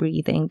they are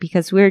breathing,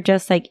 because we're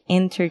just like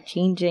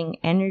interchanging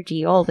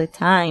energy all the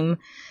time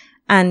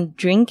and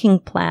drinking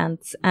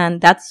plants. And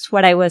that's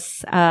what I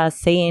was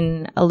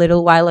saying a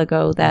little while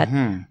ago, that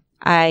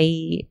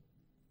I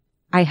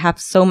have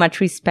so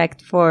much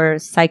respect for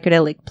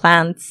psychedelic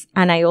plants,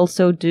 and I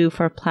also do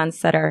for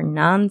plants that are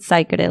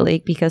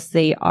non-psychedelic, because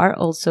they are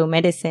also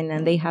medicine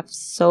and they have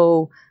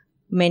so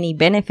many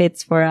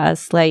benefits for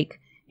us. Like,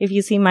 if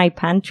you see my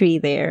pantry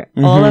there,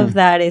 all of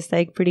that is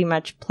like pretty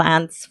much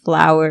plants,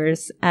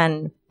 flowers,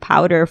 and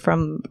powder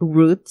from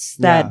roots.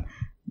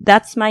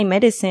 That's my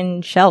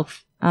medicine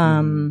shelf.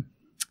 You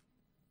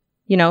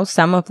know,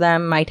 some of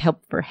them might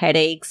help for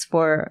headaches,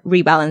 for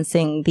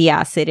rebalancing the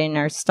acid in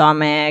our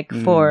stomach,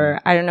 for,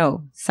 I don't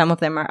know, some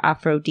of them are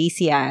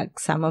aphrodisiac,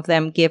 some of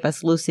them give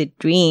us lucid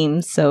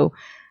dreams. So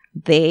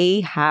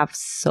they have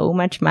so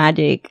much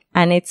magic,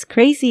 and it's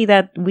crazy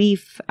that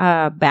we've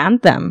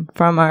banned them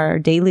from our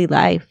daily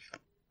life,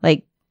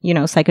 like, you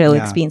know,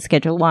 psychedelics being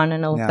Schedule 1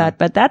 and all of that.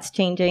 But that's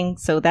changing,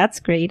 so that's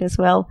great as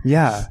well.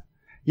 Yeah.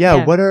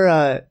 What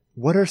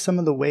are some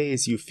of the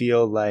ways you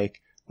feel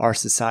like our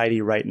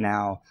society right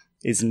now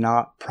is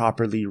not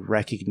properly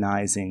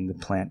recognizing the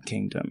plant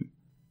kingdom?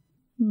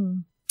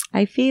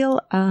 I feel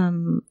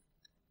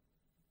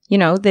you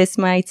know, this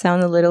might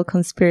sound a little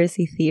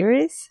conspiracy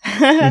theorist,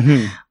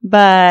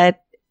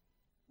 but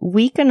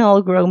we can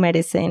all grow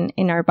medicine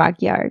in our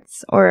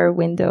backyards or our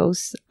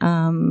windows,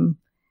 and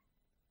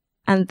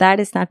that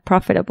is not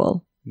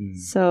profitable.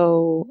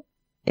 So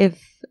if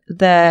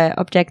the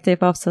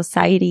objective of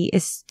society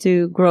is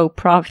to grow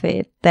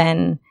profit,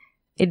 then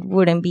it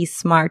wouldn't be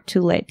smart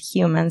to let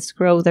humans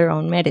grow their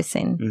own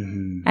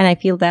medicine. And I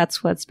feel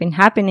that's what's been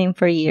happening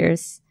for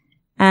years.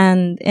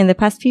 And in the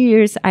past few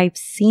years, I've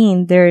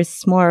seen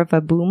there's more of a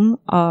boom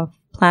of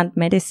plant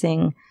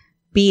medicine,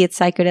 be it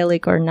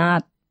psychedelic or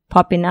not,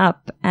 popping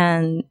up.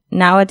 And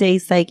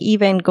nowadays, like,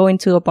 even going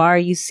to a bar,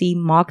 you see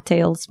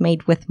mocktails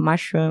made with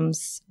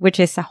mushrooms, which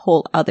is a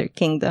whole other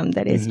kingdom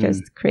that is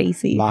just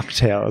crazy.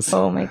 Mocktails.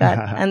 Oh my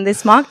God. And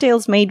this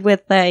mocktails made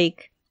with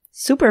like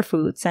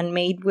superfoods and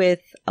made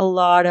with a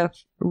lot of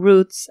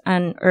roots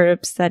and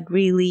herbs that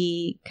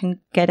really can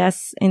get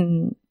us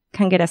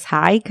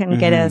high, can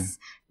get us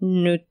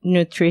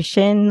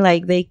nutrition.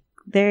 Like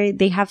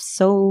they have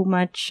so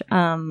much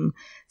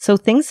So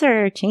things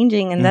are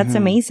changing, and that's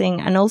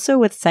amazing. And also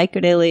with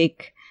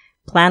psychedelic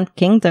plant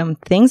kingdom,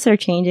 things are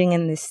changing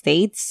in the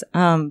States.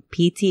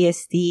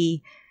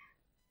 PTSD,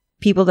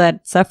 people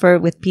that suffer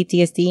with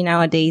PTSD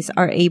nowadays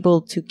are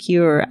able to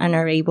cure and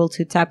are able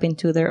to tap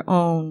into their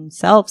own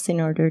selves in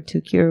order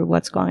to cure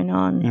what's going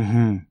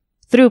on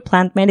through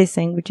plant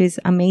medicine, which is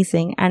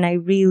amazing. And I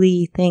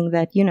really think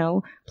that,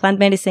 plant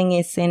medicine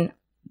is in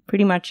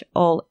pretty much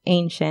all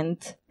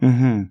ancient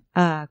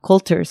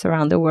cultures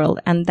around the world.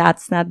 And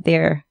that's not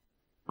there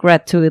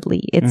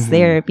gratuitously. It's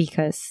there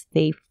because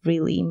they've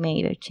really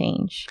made a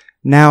change.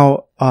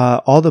 Now,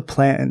 all the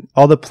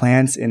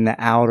plants in the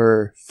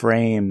outer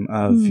frame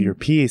of your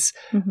piece,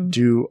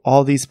 do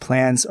all these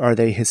plants, are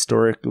they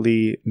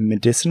historically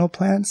medicinal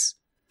plants?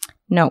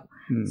 No.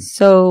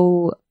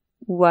 So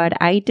what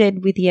I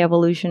did with the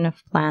evolution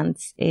of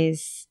plants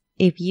is,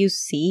 if you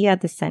see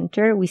at the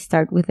center, we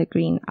start with the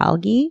green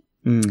algae,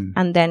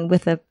 and then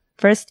with the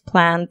first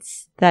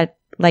plants that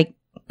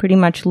pretty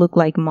much look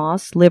like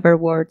moss,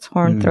 liverworts,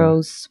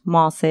 hornthrows,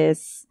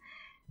 mosses.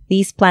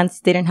 These plants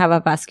didn't have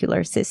a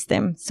vascular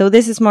system. So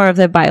this is more of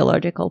the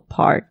biological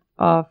part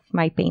of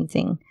my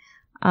painting.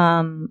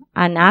 And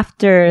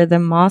after the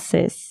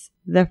mosses,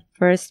 the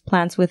first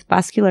plants with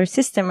vascular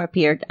system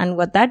appeared. And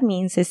what that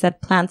means is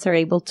that plants are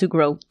able to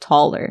grow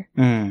taller.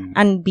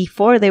 And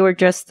before, they were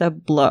just a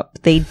blob.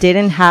 They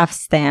didn't have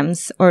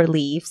stems or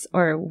leaves,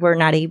 or were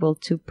not able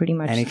to pretty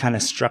much... any kind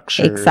of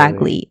structure. Exactly.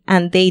 Really.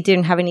 And they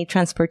didn't have any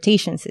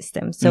transportation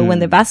system. So when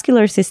the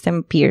vascular system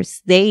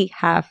appears, they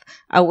have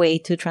a way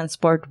to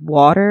transport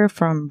water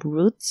from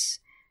roots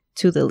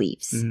to the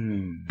leaves.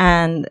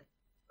 And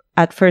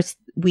at first,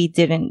 they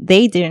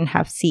didn't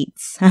have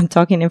seeds. I'm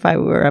talking if I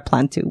were a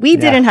plant too. We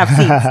didn't have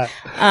seeds.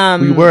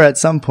 We were at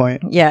some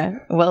point. Yeah.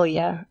 Well,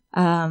 yeah.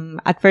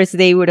 At first,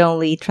 they would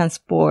only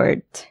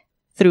transport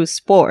through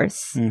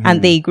spores,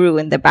 and they grew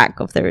in the back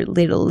of their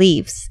little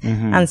leaves.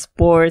 And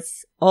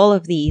spores, all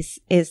of these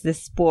is the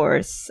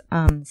spores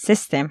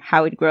system,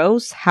 how it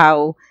grows,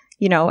 how,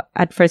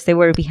 at first they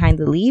were behind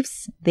the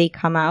leaves. They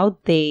come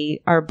out,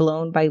 they are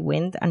blown by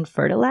wind and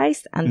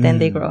fertilized, and then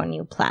they grow a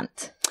new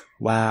plant.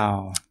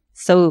 Wow.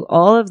 So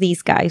all of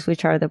these guys,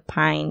 which are the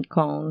pine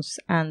cones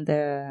and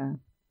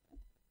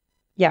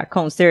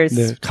cones, there's...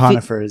 the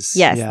conifers.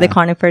 The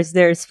conifers.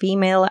 There's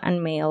female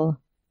and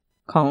male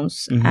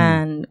cones.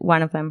 And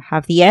one of them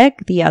have the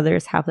egg, the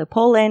others have the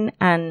pollen.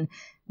 And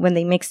when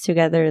they mix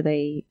together,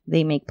 they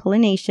make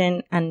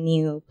pollination and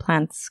new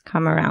plants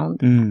come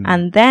around.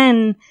 And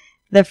then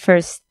the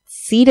first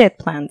seeded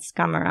plants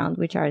come around,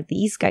 which are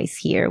these guys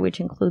here, which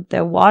include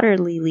the water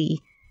lily.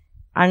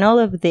 And all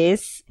of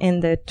this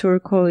in the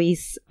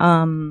turquoise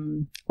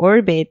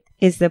orbit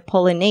is the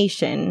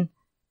pollination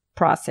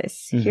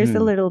process. Here's the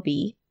little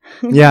bee.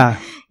 Yeah.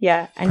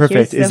 Yeah. And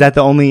perfect. Is that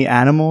the only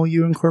animal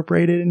you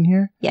incorporated in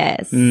here?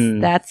 Yes.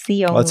 That's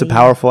the only. Well, it's a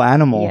powerful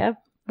animal. Yep.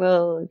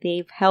 Well,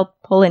 they've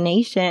helped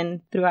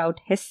pollination throughout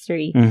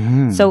history.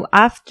 So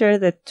after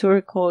the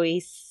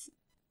turquoise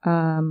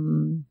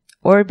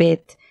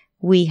orbit,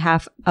 we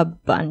have a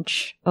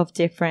bunch of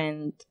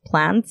different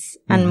plants,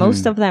 and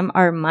most of them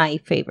are my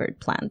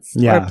favorite plants,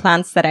 or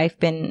plants that I've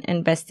been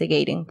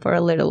investigating for a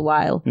little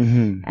while.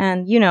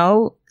 And,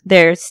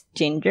 there's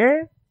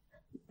ginger.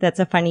 That's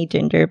a funny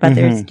ginger, but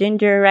there's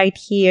ginger right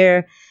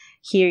here.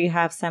 Here you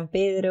have San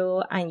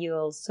Pedro, and you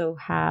also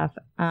have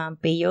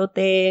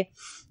peyote.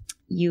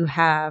 You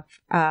have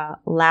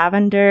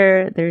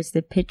lavender. There's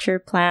the pitcher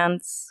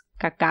plants,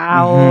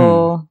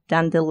 cacao,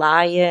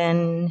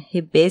 dandelion,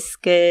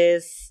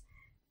 hibiscus.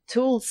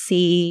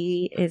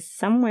 Tulsi is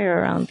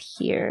somewhere around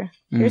here.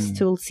 Here's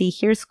Tulsi.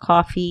 Here's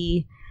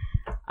coffee.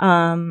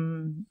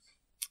 And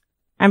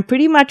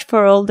pretty much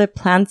for all the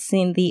plants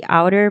in the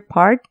outer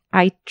part,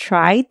 I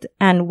tried.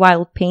 And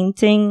while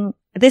painting,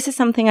 this is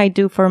something I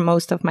do for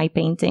most of my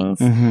paintings.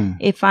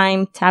 If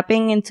I'm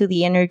tapping into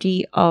the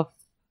energy of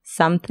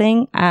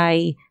something,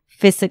 I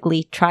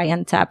physically try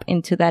and tap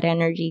into that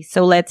energy.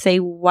 So let's say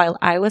while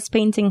I was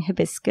painting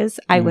hibiscus,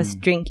 I was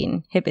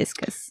drinking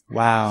hibiscus.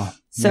 Wow.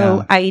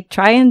 So I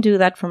try and do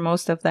that for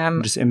most of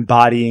them. Just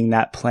embodying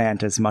that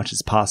plant as much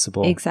as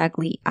possible.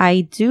 Exactly.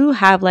 I do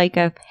have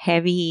a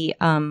heavy,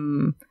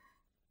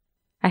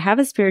 I have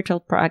a spiritual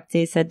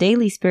practice, a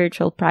daily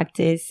spiritual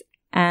practice,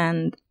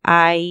 and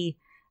I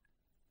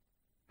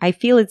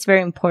feel it's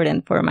very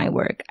important for my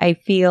work. I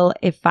feel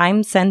if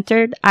I'm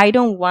centered, I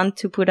don't want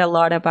to put a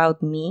lot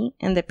about me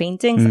in the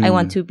paintings. I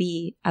want to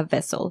be a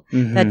vessel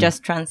that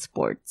just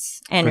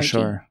transports energy, for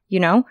sure.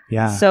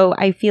 Yeah. So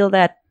I feel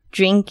that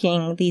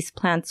drinking these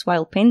plants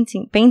while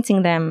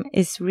painting them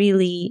is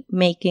really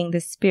making the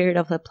spirit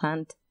of the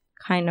plant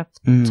kind of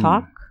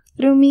talk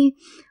through me.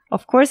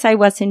 Of course, I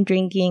wasn't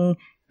drinking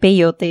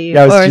peyote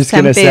or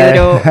San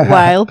Pedro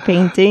while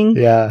painting.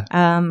 Yeah.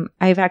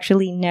 I've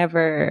actually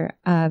never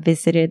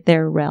visited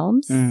their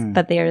realms,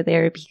 but they are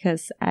there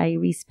because I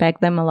respect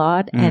them a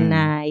lot, and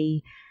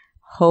I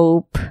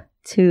hope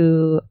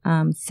to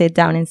sit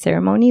down in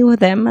ceremony with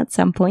them at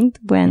some point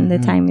when the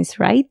time is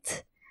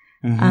right.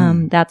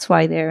 That's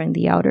why they're in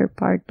the outer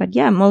part. But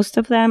yeah, most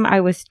of them I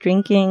was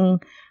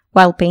drinking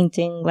while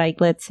painting,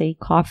 like, let's say,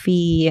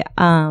 coffee,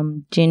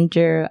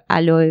 ginger,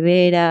 aloe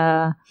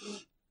vera,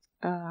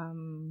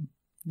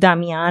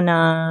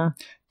 Damiana.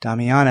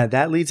 Damiana,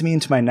 that leads me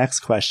into my next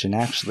question,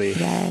 actually.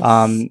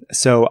 Yes.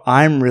 So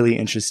I'm really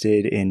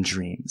interested in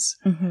dreams.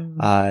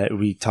 Mm-hmm.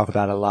 We talk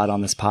about it a lot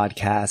on this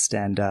podcast,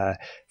 and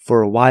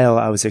for a while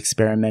I was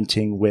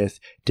experimenting with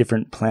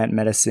different plant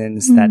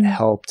medicines that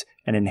helped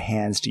and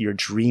enhanced your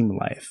dream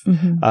life.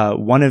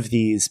 Mm-hmm. One of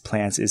these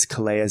plants is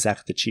Calea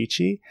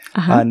zaktachichi.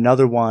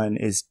 Another one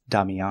is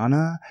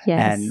Damiana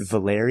and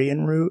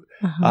valerian root.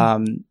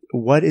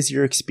 What is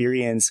your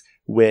experience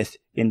with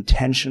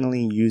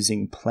intentionally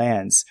using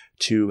plants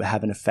to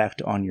have an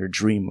effect on your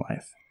dream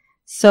life?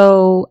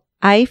 So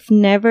I've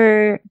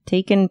never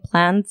taken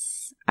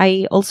plants.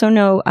 I also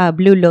know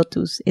blue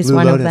lotus is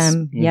one of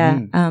them. Mm-hmm. Yeah,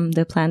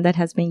 the plant that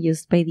has been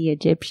used by the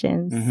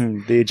Egyptians.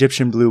 Mm-hmm. The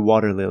Egyptian blue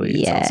water lily.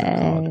 Yes, it's also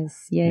called.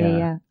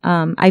 yeah.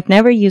 I've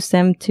never used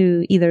them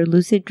to either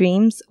lucid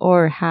dreams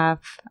or have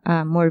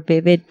more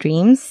vivid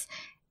dreams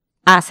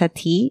as a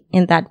tea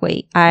in that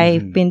way.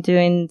 I've been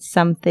doing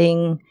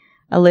something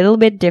a little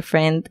bit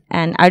different,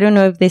 and I don't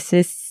know if this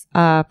is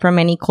from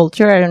any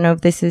culture. I don't know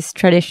if this is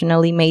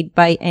traditionally made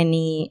by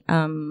any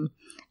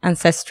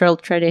ancestral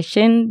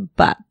tradition,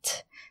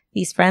 but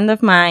this friend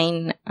of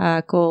mine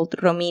called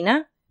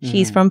Romina,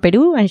 she's from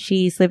Peru and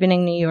she's living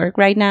in New York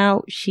right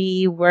now.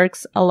 She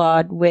works a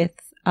lot with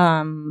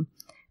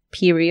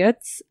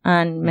periods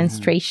and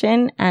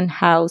menstruation, and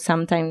how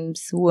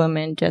sometimes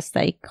women just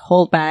like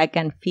hold back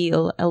and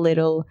feel a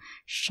little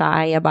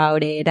shy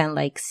about it, and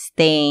like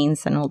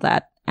stains and all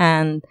that.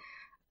 And,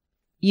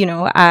 you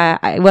know,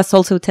 I was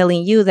also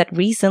telling you that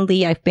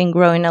recently I've been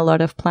growing a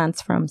lot of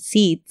plants from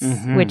seeds,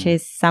 which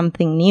is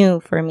something new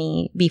for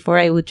me. Before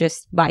I would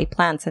just buy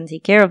plants and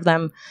take care of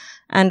them.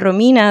 And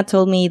Romina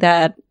told me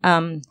that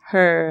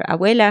her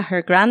abuela,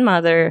 her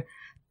grandmother,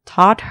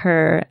 taught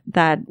her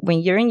that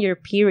when you're in your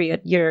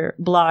period, your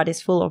blood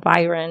is full of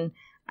iron.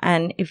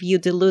 And if you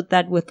dilute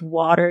that with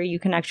water, you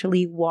can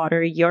actually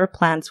water your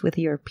plants with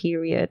your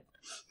period.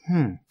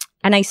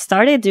 And I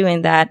started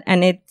doing that,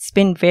 and it's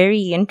been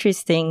very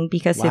interesting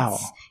because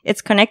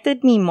it's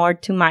connected me more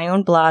to my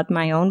own blood,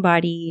 my own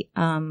body.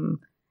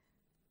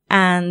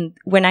 And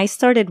when I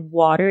started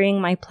watering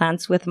my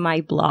plants with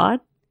my blood,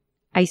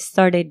 I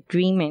started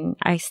dreaming.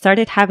 I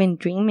started having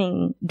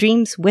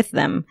dreams with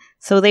them.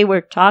 So they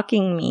were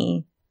talking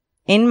me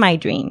in my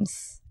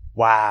dreams.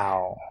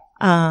 Wow.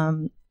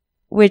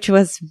 Which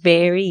was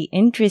very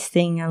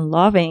interesting and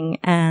loving.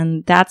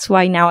 And that's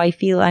why now I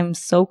feel I'm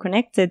so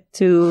connected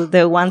to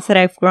the ones that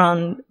I've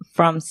grown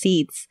from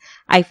seeds.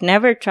 I've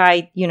never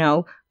tried, you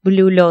know,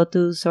 blue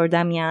lotus or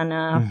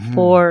Damiana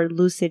for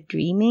lucid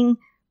dreaming,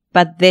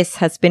 but this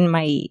has been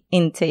my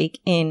intake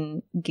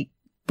in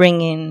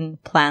bringing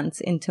plants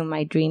into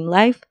my dream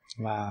life.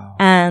 Wow.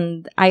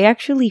 And I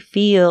actually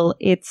feel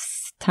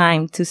it's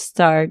time to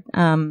start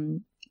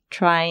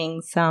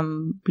trying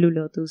some blue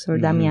lotus or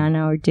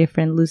Damiana or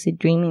different lucid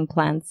dreaming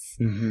plants.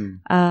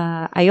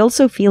 I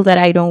also feel that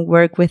I don't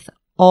work with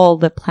all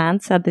the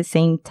plants at the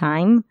same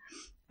time.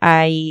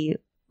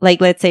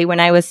 Let's say when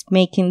I was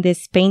making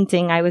this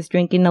painting, I was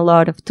drinking a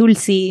lot of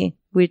tulsi,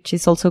 which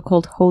is also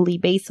called holy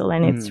basil,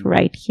 and it's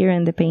right here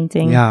in the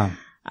painting. Yeah.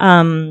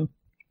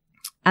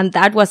 And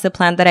that was the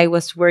plant that I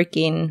was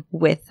working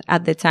with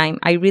at the time.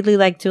 I really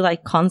like to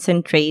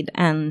concentrate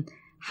and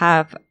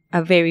have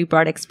a very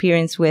broad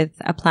experience with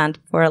a plant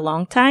for a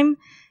long time.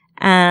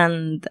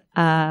 And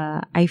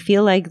I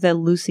feel like the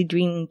lucid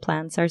dreaming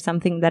plants are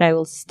something that I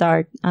will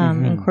start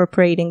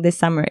incorporating this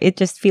summer. It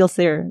just feels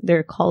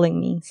they're calling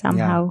me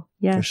somehow.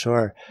 Yeah. For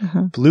sure.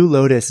 Blue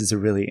lotus is a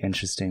really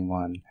interesting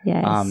one.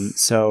 Yes.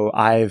 So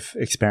I've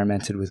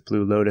experimented with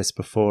blue lotus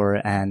before,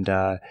 and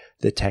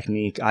the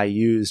technique I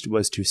used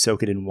was to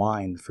soak it in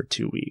wine for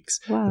 2 weeks.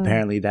 Wow.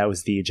 Apparently that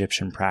was the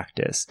Egyptian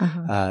practice.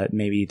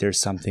 Maybe there's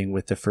something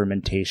with the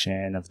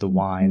fermentation of the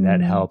wine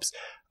that helps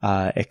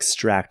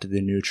extract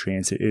the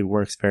nutrients. It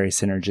works very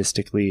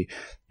synergistically,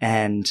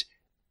 and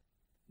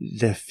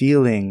the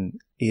feeling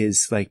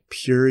is like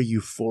pure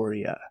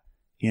euphoria.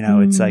 You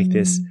know, it's like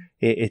this,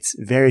 it's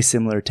very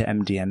similar to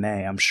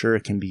MDMA. I'm sure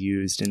it can be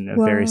used in a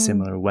very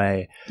similar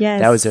way.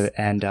 Yes. That was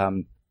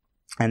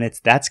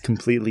that's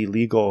completely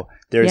legal.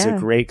 There's a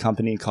great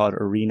company called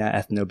Arena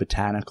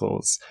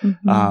Ethnobotanicals,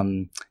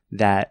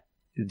 that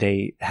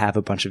they have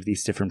a bunch of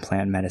these different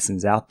plant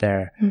medicines out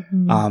there.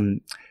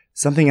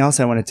 Something else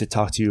I wanted to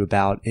talk to you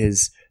about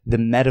is the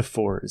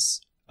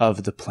metaphors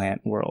of the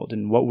plant world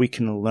and what we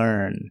can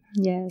learn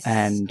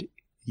and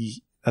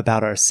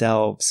about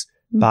ourselves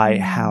by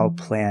how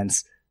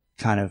plants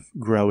kind of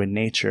grow in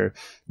nature.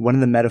 One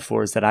of the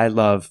metaphors that I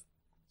love,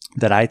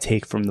 that I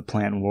take from the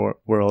plant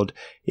world,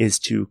 is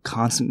to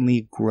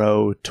constantly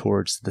grow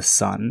towards the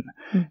sun.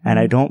 And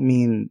I don't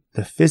mean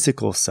the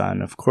physical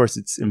sun. Of course,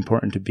 it's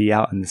important to be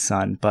out in the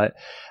sun, but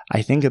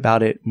I think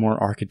about it more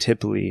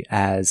archetypally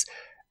as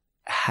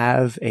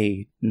have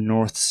a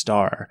North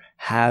Star,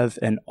 have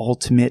an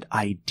ultimate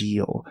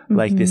ideal,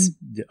 like this,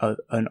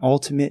 an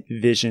ultimate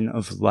vision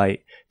of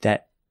light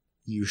that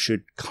you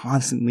should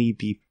constantly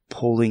be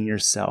pulling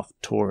yourself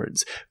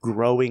towards,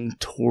 growing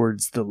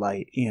towards the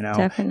light,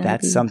 Definitely.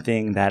 That's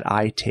something that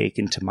I take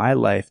into my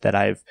life that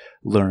I've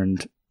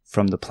learned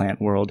from the plant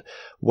world.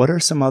 What are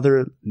some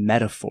other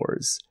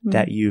metaphors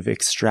that you've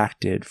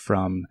extracted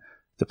from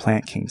the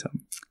plant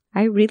kingdom?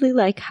 I really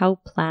like how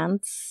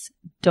plants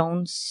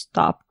don't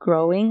stop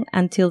growing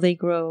until they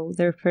grow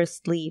their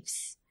first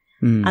leaves.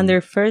 And their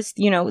first,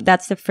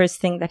 that's the first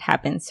thing that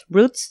happens.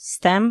 Roots,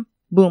 stem,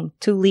 boom,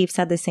 2 leaves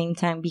at the same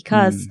time,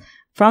 because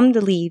from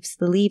the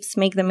leaves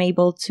make them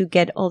able to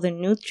get all the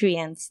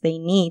nutrients they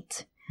need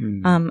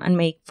and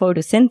make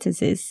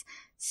photosynthesis.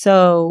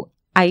 So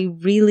I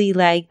really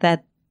like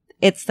that.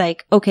 It's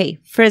like, okay,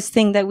 first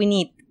thing that we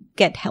need,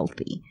 get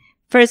healthy.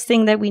 First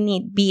thing that we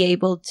need, be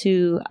able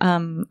to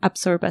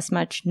absorb as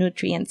much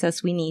nutrients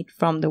as we need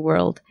from the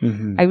world.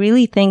 I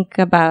really think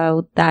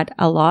about that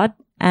a lot.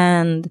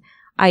 And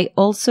I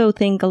also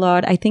think a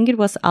lot, I think it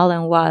was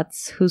Alan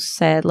Watts who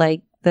said,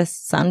 like, the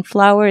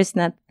sunflower is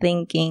not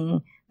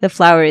thinking, the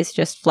flower is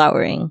just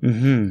flowering.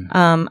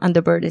 And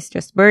the bird is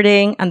just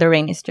birding, and the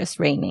rain is just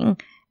raining.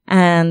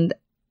 And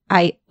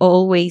I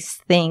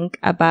always think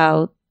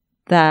about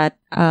that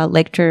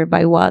lecture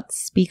by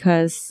Watts,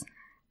 because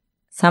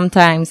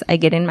sometimes I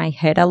get in my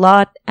head a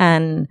lot,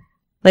 and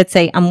let's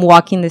say I'm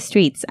walking the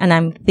streets and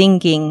I'm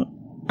thinking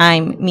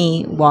I'm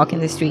me walking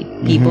the street.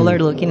 People are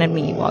looking at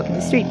me walking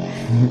the street.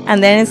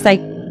 And then it's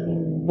like,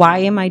 why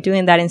am I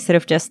doing that instead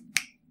of just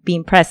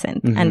being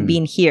present and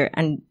being here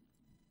and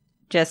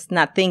just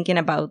not thinking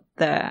about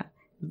the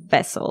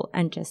vessel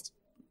and just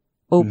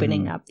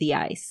opening up the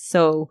eyes?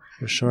 So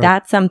for sure,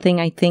 that's something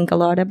I think a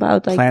lot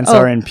about. Like, plants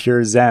are in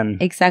pure zen.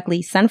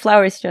 Exactly.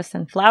 Sunflower is just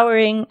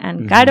sunflowering,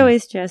 and Caro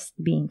is just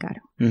being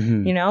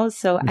Caro.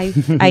 So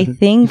I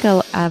think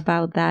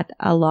about that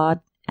a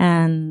lot.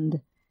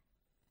 And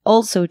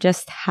also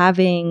just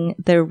having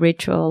the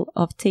ritual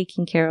of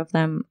taking care of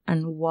them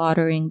and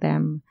watering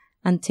them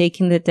and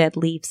taking the dead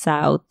leaves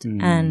out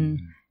and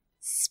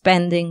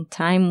spending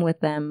time with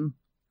them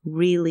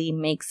really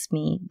makes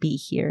me be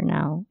here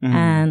now.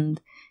 And,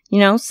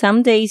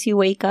 some days you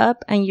wake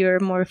up and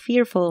you're more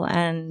fearful,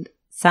 and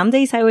some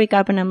days I wake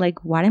up and I'm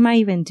like, what am I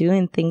even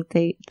doing?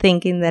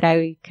 Thinking that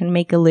I can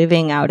make a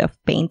living out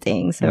of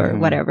paintings or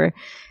whatever.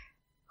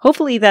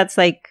 Hopefully that's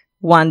like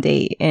one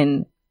day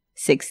in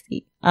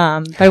 60.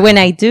 But when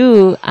I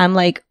do, I'm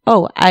like,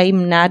 oh,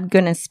 I'm not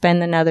going to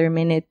spend another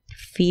minute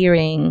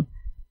fearing.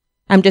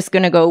 I'm just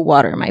going to go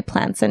water my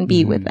plants and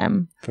be with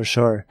them. For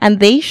sure. And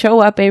they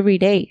show up every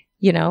day,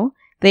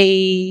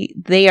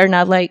 They are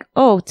not like,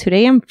 oh,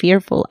 today I'm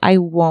fearful, I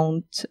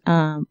won't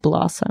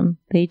blossom.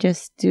 They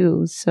just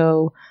do.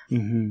 So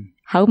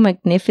how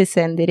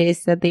magnificent it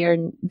is that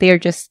they're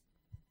just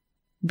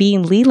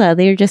being Leela.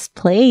 They're just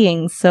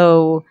playing.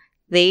 So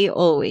they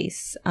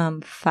always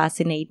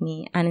fascinate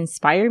me and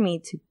inspire me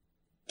to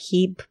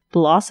keep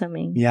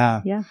blossoming.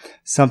 Yeah.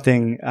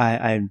 Something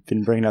I've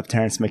been bringing up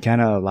Terence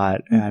McKenna a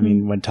lot. I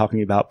mean, when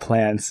talking about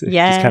plants, it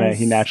just kind of,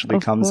 he naturally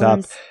comes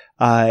up.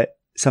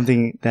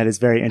 Something that is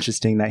very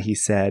interesting that he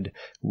said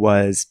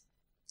was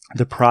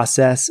the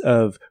process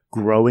of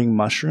growing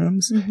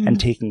mushrooms and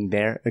taking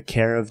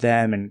care of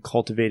them and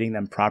cultivating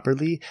them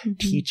properly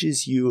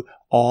teaches you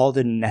all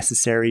the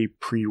necessary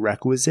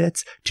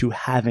prerequisites to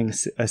having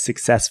a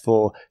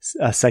successful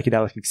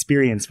psychedelic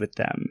experience with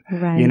them.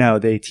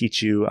 Right. They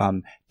teach you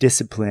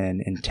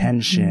discipline,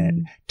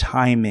 intention,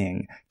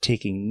 timing,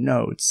 taking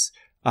notes.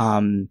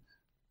 And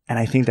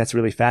I think that's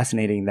really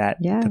fascinating that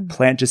the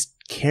plant, just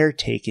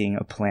caretaking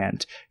a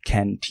plant,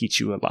 can teach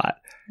you a lot.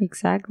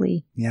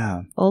 Exactly.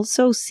 Yeah.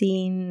 Also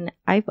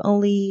I've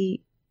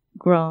only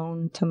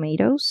grown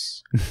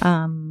tomatoes.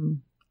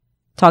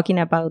 Talking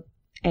about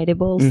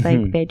edibles like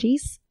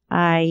veggies.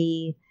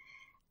 And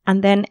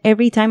then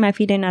every time I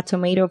feed in a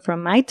tomato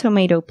from my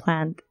tomato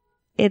plant,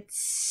 it's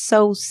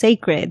so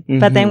sacred.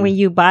 But then when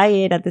you buy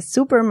it at the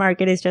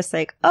supermarket, it's just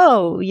like,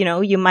 oh,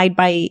 you might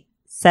buy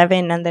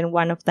 7 and then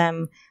one of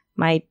them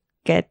might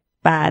get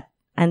bad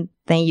and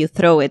then you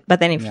throw it. But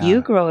then if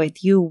you grow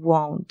it, you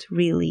won't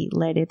really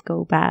let it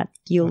go bad.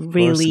 You'll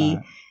really,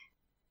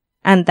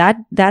 and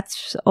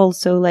that's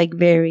also like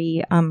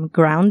very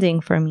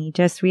grounding for me,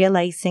 just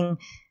realizing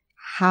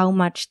how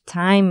much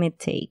time it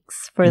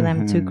takes for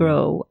them to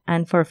grow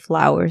and for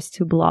flowers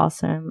to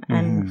blossom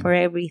and for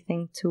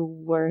everything to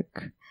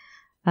work.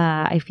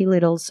 I feel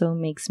it also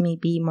makes me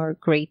be more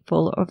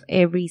grateful of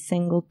every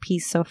single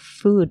piece of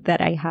food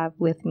that I have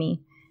with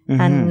me.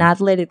 And not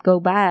let it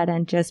go bad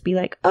and just be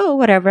like, oh,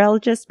 whatever, I'll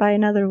just buy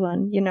another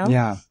one,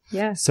 Yeah.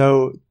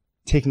 So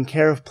taking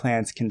care of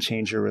plants can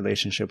change your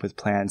relationship with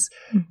plants.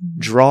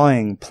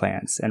 Drawing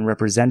plants and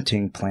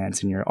representing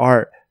plants in your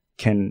art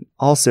can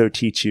also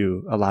teach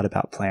you a lot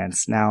about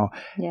plants. Now,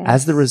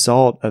 as the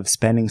result of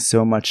spending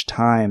so much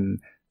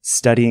time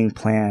studying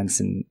plants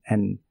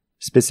and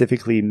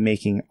specifically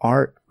making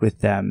art with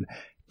them,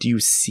 do you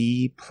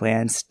see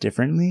plants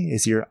differently?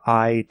 Is your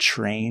eye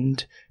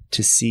trained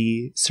to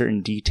see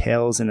certain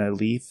details in a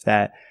leaf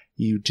that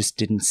you just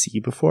didn't see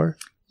before?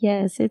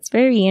 Yes, it's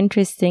very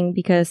interesting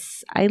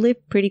because I live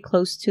pretty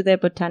close to the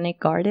Botanic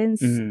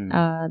Gardens,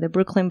 the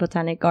Brooklyn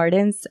Botanic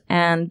Gardens.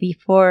 And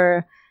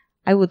before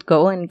I would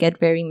go and get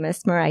very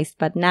mesmerized,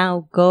 but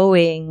now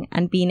going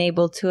and being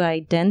able to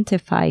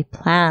identify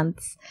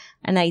plants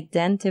and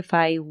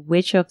identify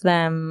which of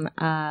them,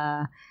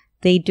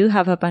 they do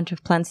have a bunch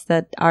of plants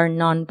that are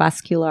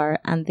non-vascular,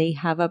 and they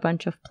have a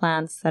bunch of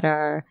plants that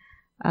are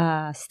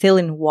still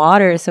in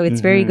water. So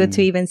it's very good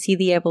to even see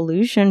the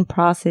evolution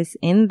process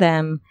in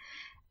them.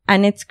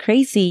 And it's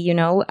crazy, you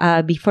know,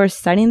 before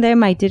studying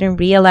them, I didn't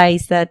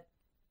realize that,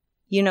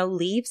 you know,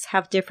 leaves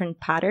have different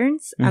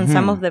patterns and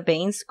some of the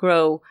veins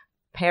grow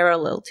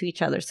parallel to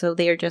each other. So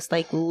they're just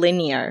like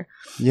linear.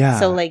 Yeah.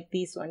 So like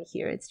this one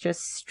here, it's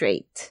just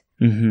straight.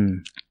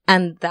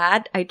 And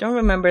that, I don't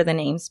remember the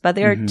names, but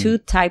there are two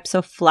types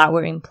of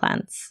flowering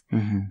plants.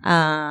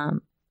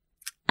 And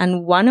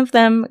one of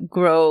them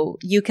grow,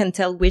 you can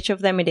tell which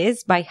of them it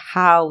is by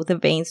how the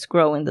veins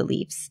grow in the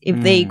leaves.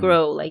 If they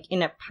grow like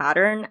in a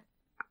pattern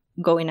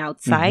going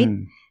outside,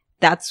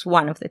 that's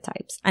one of the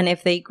types. And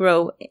if they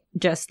grow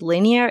just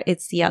linear,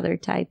 it's the other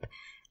type.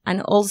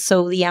 And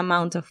also the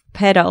amount of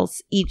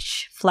petals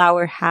each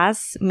flower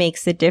has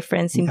makes a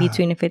difference in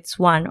between if it's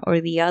one or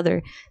the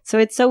other. So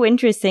it's so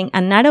interesting.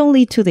 And not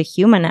only to the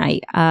human eye,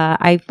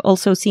 I've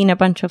also seen a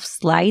bunch of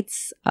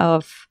slides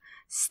of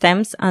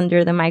stems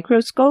under the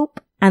microscope,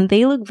 and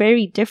they look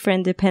very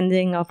different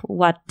depending on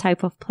what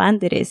type of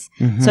plant it is.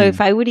 So if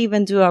I would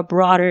even do a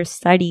broader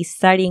study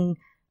studying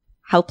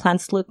how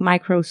plants look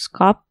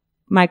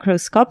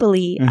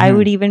microscopically, I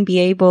would even be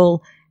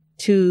able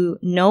to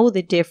know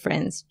the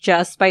difference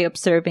just by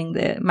observing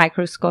the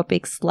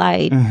microscopic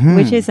slide,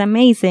 which is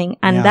amazing.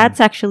 And that's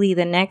actually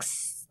the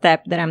next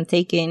step that I'm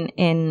taking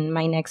in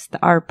my next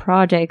art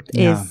project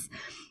is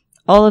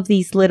all of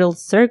these little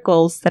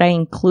circles that I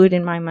include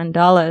in my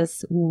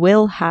mandalas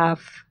will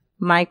have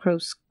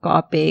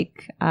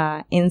microscopic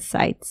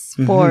insights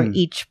for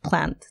each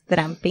plant that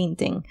I'm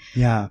painting.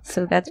 Yeah.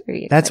 So that's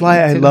very exciting. That's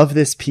why I love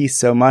this piece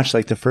so much.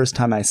 Like the first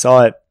time I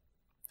saw it,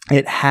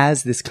 it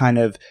has this kind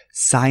of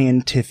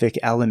scientific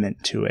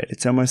element to it.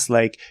 It's almost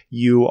like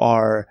you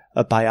are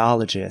a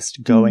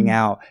biologist going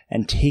out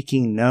and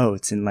taking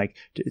notes, and like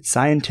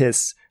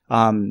scientists,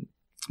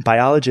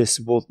 biologists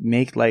will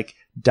make like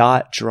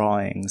dot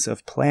drawings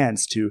of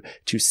plants to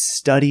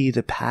study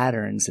the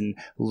patterns and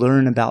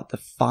learn about the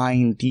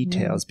fine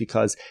details,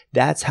 because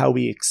that's how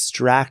we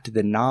extract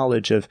the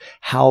knowledge of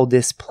how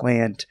this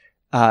plant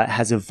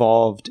has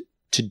evolved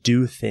to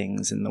do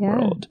things in the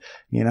world,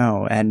 you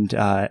know. And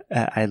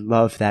I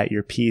love that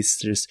your piece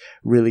just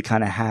really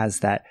kind of has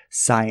that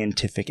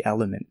scientific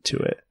element to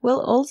it. Well,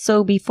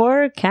 also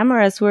before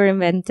cameras were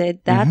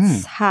invented,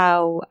 that's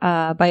how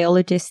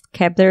biologists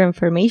kept their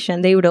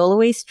information. They would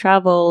always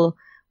travel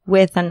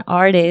with an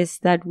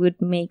artist that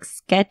would make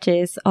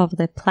sketches of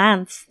the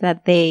plants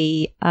that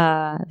they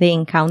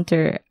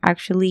encounter.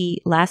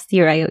 Actually, last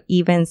year I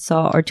even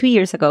saw, or 2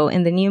 years ago,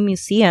 in the new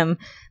museum,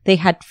 they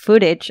had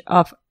footage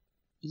of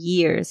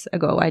years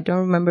ago. I don't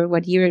remember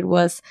what year it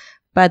was,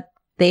 but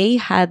they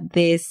had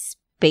this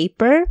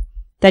paper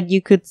that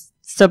you could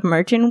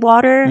submerge in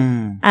water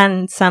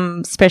and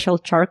some special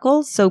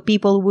charcoal. So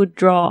people would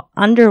draw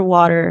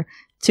underwater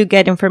to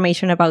get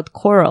information about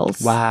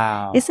corals.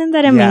 Wow. Isn't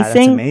that amazing? Yeah,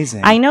 that's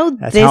amazing. I know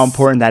that's how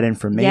important that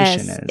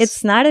information is.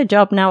 It's not a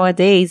job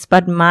nowadays,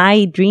 but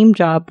my dream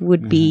job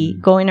would be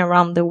going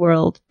around the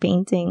world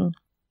painting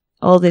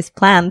all these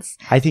plants.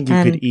 I think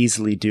you could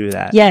easily do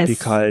that. Yes.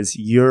 Because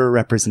your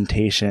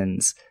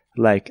representations,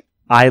 like,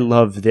 I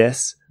love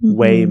this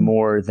way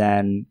more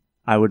than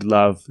I would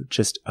love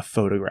just a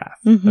photograph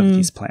of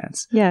these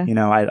plants. Yeah. You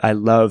know, I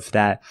love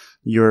that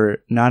you're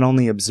not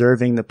only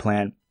observing the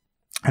plant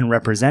and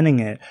representing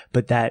it,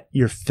 but that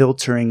you're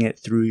filtering it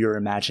through your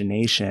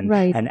imagination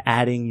and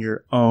adding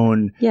your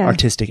own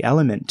artistic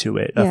element to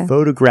it. A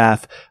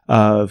photograph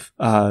of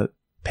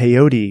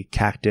peyote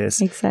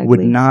cactus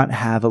would not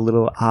have a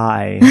little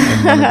eye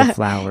in one of the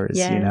flowers.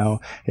 You know,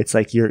 it's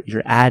like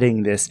you're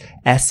adding this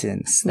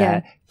essence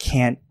that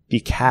can't be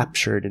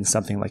captured in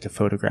something like a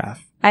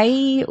photograph.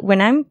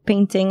 When I'm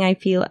painting, I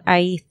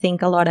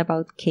think a lot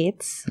about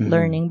kids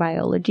learning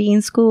biology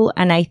in school.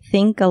 And I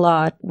think a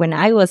lot when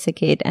I was a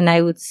kid and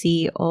I would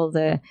see all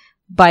the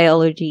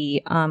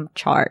biology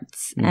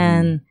charts.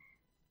 And,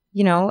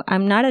 you know,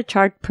 I'm not a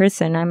chart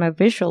person. I'm a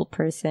visual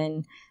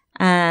person.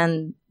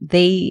 And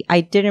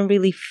I didn't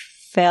really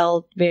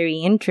felt very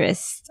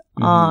interested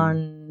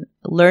on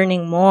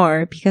learning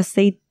more because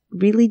they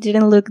really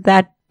didn't look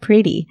that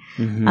pretty.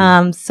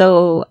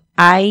 So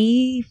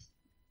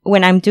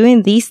when I'm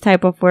doing these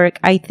type of work,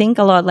 I think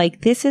a lot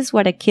like this is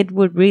what a kid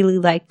would really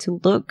like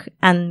to look,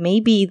 and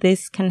maybe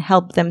this can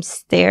help them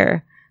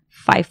stare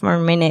 5 more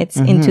minutes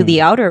into the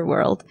outer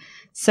world.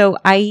 So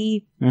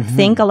I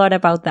think a lot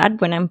about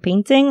that when I'm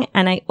painting.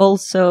 And I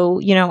also,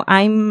 you know,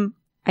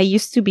 I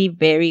used to be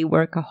very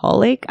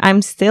workaholic.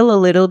 I'm still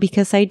a little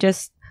because I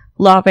just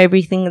love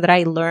everything that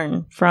I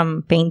learn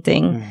from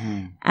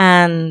painting.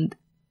 And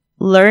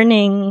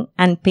learning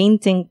and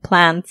painting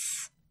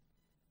plants,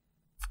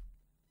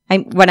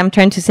 what I'm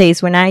trying to say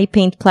is when I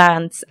paint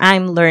plants,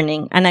 I'm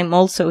learning and I'm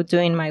also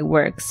doing my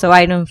work. So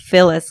I don't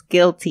feel as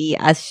guilty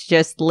as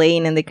just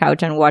laying in the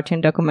couch and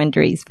watching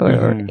documentaries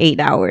for 8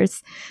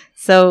 hours.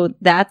 So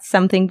that's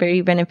something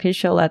very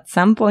beneficial. At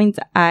some point,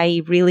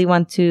 I really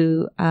want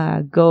to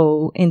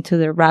go into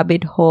the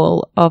rabbit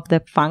hole of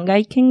the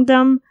fungi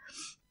kingdom,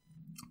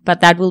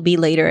 but that will be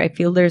later. I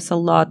feel there's a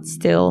lot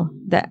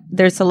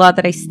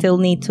that I still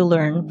need to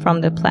learn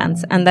from the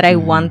plants and that I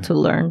want to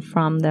learn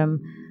from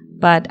them.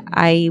 But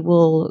I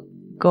will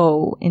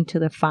go into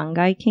the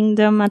fungi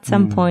kingdom at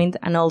some point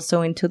and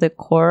also into the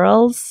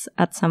corals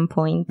at some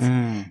point.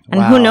 And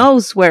who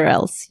knows where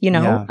else, you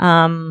know?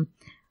 Yeah.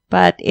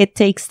 But it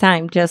takes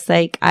time. Just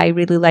like I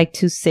really like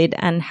to sit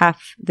and have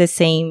the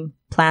same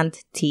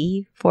plant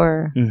tea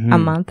for a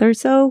month or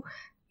so.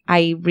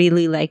 I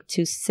really like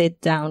to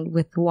sit down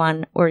with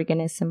one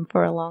organism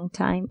for a long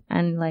time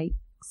and like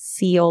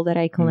see all that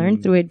I can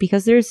learn through it,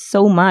 because there's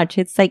so much.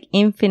 It's like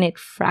infinite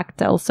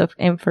fractals of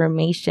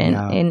information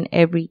in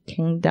every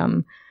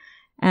kingdom.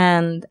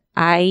 And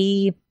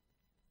I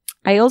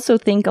also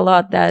think a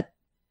lot that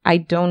I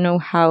don't know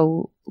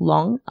how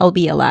long I'll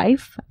be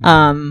alive.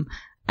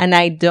 And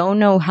I don't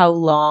know how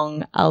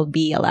long I'll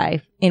be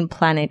alive in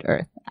planet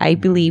Earth. I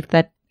believe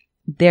that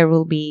there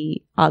will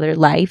be other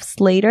lives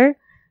later.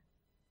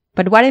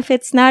 But what if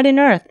it's not in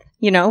Earth?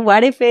 You know,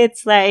 what if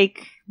it's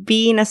like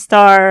being a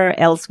star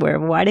elsewhere?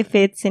 What if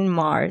it's in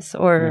Mars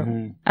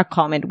or a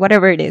comet,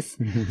 whatever it is?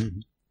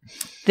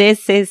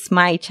 This is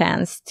my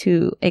chance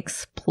to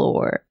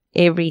explore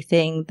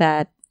everything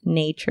that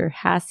nature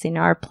has in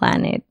our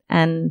planet,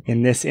 and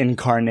in this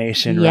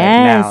incarnation right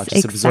now,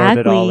 just absorb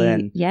it all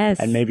in. Yes.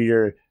 And maybe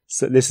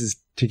so this is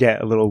to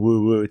get a little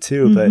woo-woo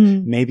too, but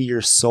maybe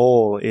your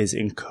soul is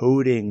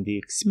encoding the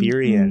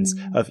experience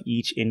of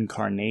each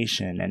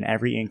incarnation, and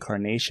every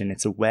incarnation,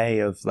 it's a way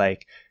of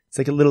like, it's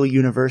like a little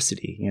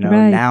university, you know.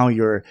 Right. Now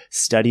you're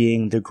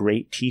studying the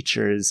great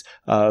teachers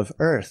of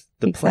Earth,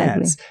 the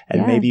plants.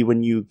 And maybe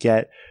when you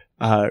get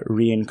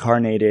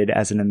reincarnated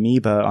as an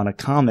amoeba on a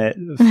comet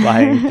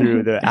flying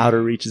through the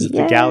outer reaches of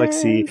the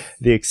galaxy,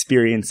 the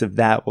experience of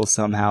that will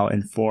somehow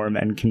inform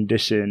and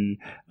condition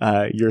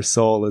your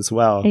soul as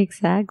well.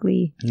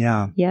 Exactly.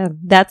 Yeah. Yeah.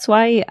 That's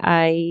why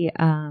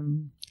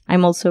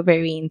I'm also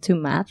very into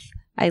math.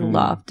 I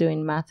love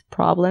doing math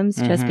problems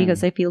just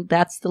because I feel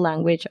that's the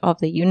language of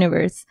the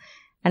universe.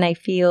 And I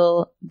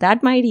feel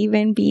that might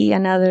even be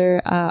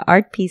another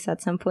art piece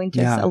at some point,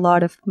 just a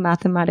lot of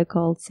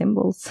mathematical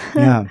symbols.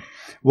 Yeah.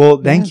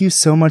 Well, thank you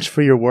so much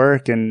for your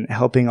work and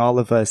helping all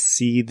of us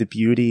see the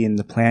beauty in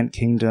the plant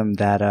kingdom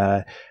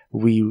that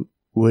we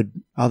would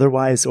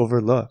otherwise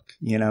overlook.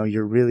 You know,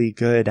 you're really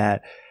good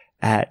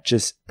at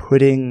just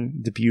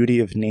putting the beauty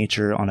of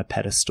nature on a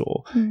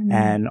pedestal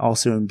and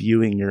also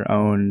imbuing your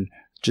own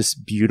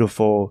just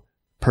beautiful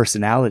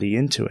personality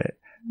into it.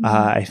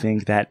 I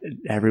think that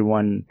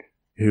everyone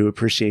who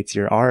appreciates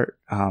your art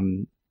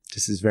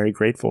just is very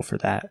grateful for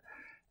that.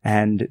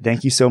 And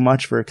thank you so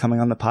much for coming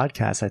on the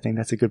podcast. I think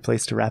that's a good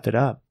place to wrap it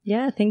up.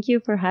 Yeah, thank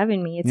you for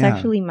having me. It's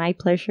actually my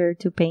pleasure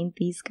to paint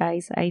these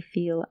guys. I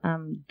feel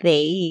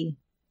they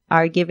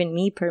are giving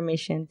me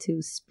permission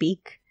to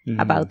speak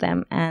about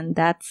them, and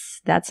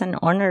that's an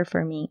honor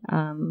for me.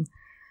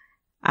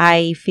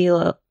 I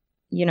feel,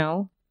 you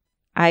know,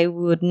 I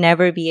would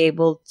never be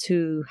able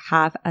to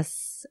have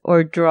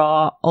or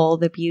draw all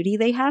the beauty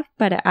they have,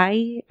 but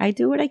I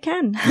do what I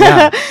can.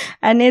 Yeah.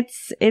 And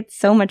it's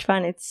so much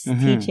fun. It's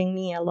teaching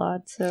me a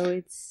lot.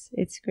 So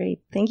it's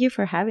great. Thank you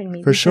for having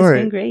me. For sure.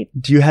 It's been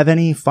great. Do you have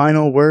any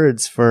final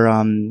words for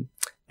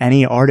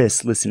any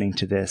artists listening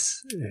to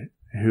this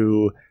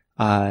who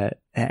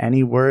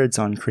any words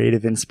on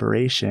creative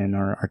inspiration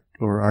or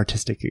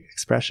artistic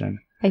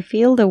expression? I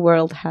feel the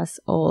world has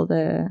all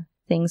the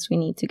things we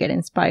need to get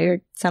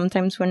inspired.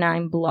 Sometimes when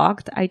I'm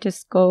blocked, I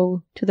just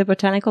go to the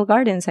botanical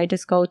gardens. I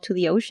just go to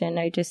the ocean.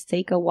 I just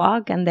take a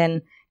walk and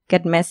then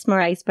get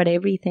mesmerized by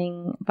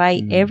everything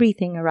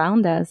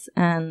around us.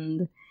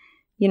 And,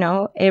 you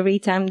know, every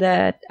time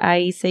that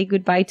I say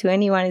goodbye to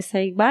anyone, I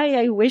say, bye.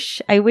 I wish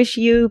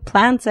you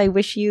plants. I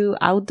wish you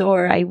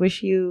outdoor. I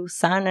wish you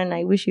sun, and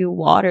I wish you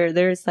water.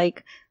 There's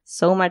like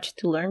so much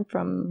to learn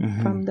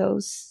from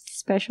those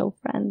special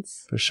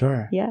friends. For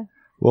sure. Yeah.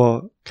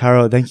 Well,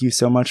 Caro, thank you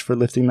so much for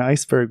lifting the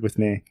iceberg with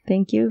me.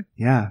 Thank you.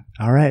 Yeah.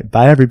 All right.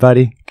 Bye,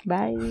 everybody.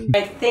 Bye.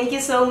 Right. Thank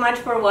you so much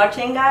for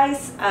watching,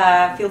 guys.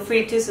 Feel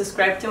free to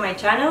subscribe to my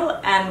channel.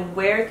 And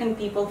where can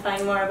people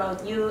find more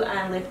about you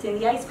and Lifting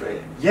the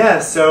Iceberg? Yeah,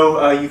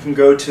 so you can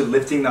go to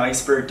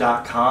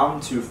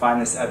liftingtheiceberg.com to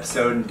find this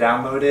episode and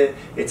download it.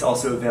 It's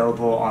also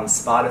available on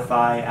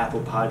Spotify,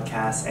 Apple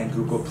Podcasts, and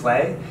Google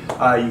Play.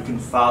 You can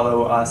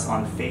follow us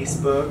on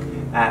Facebook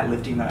at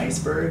Lifting the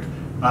Iceberg.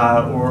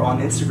 Or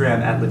on Instagram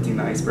at Lifting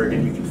the Iceberg,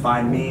 and you can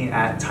find me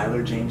at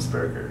Tyler James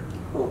Berger.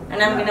 Cool.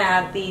 And I'm gonna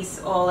add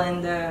these all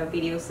in the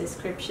video's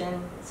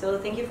description. So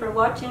thank you for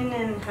watching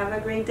and have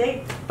a great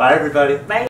day. Bye everybody. Bye.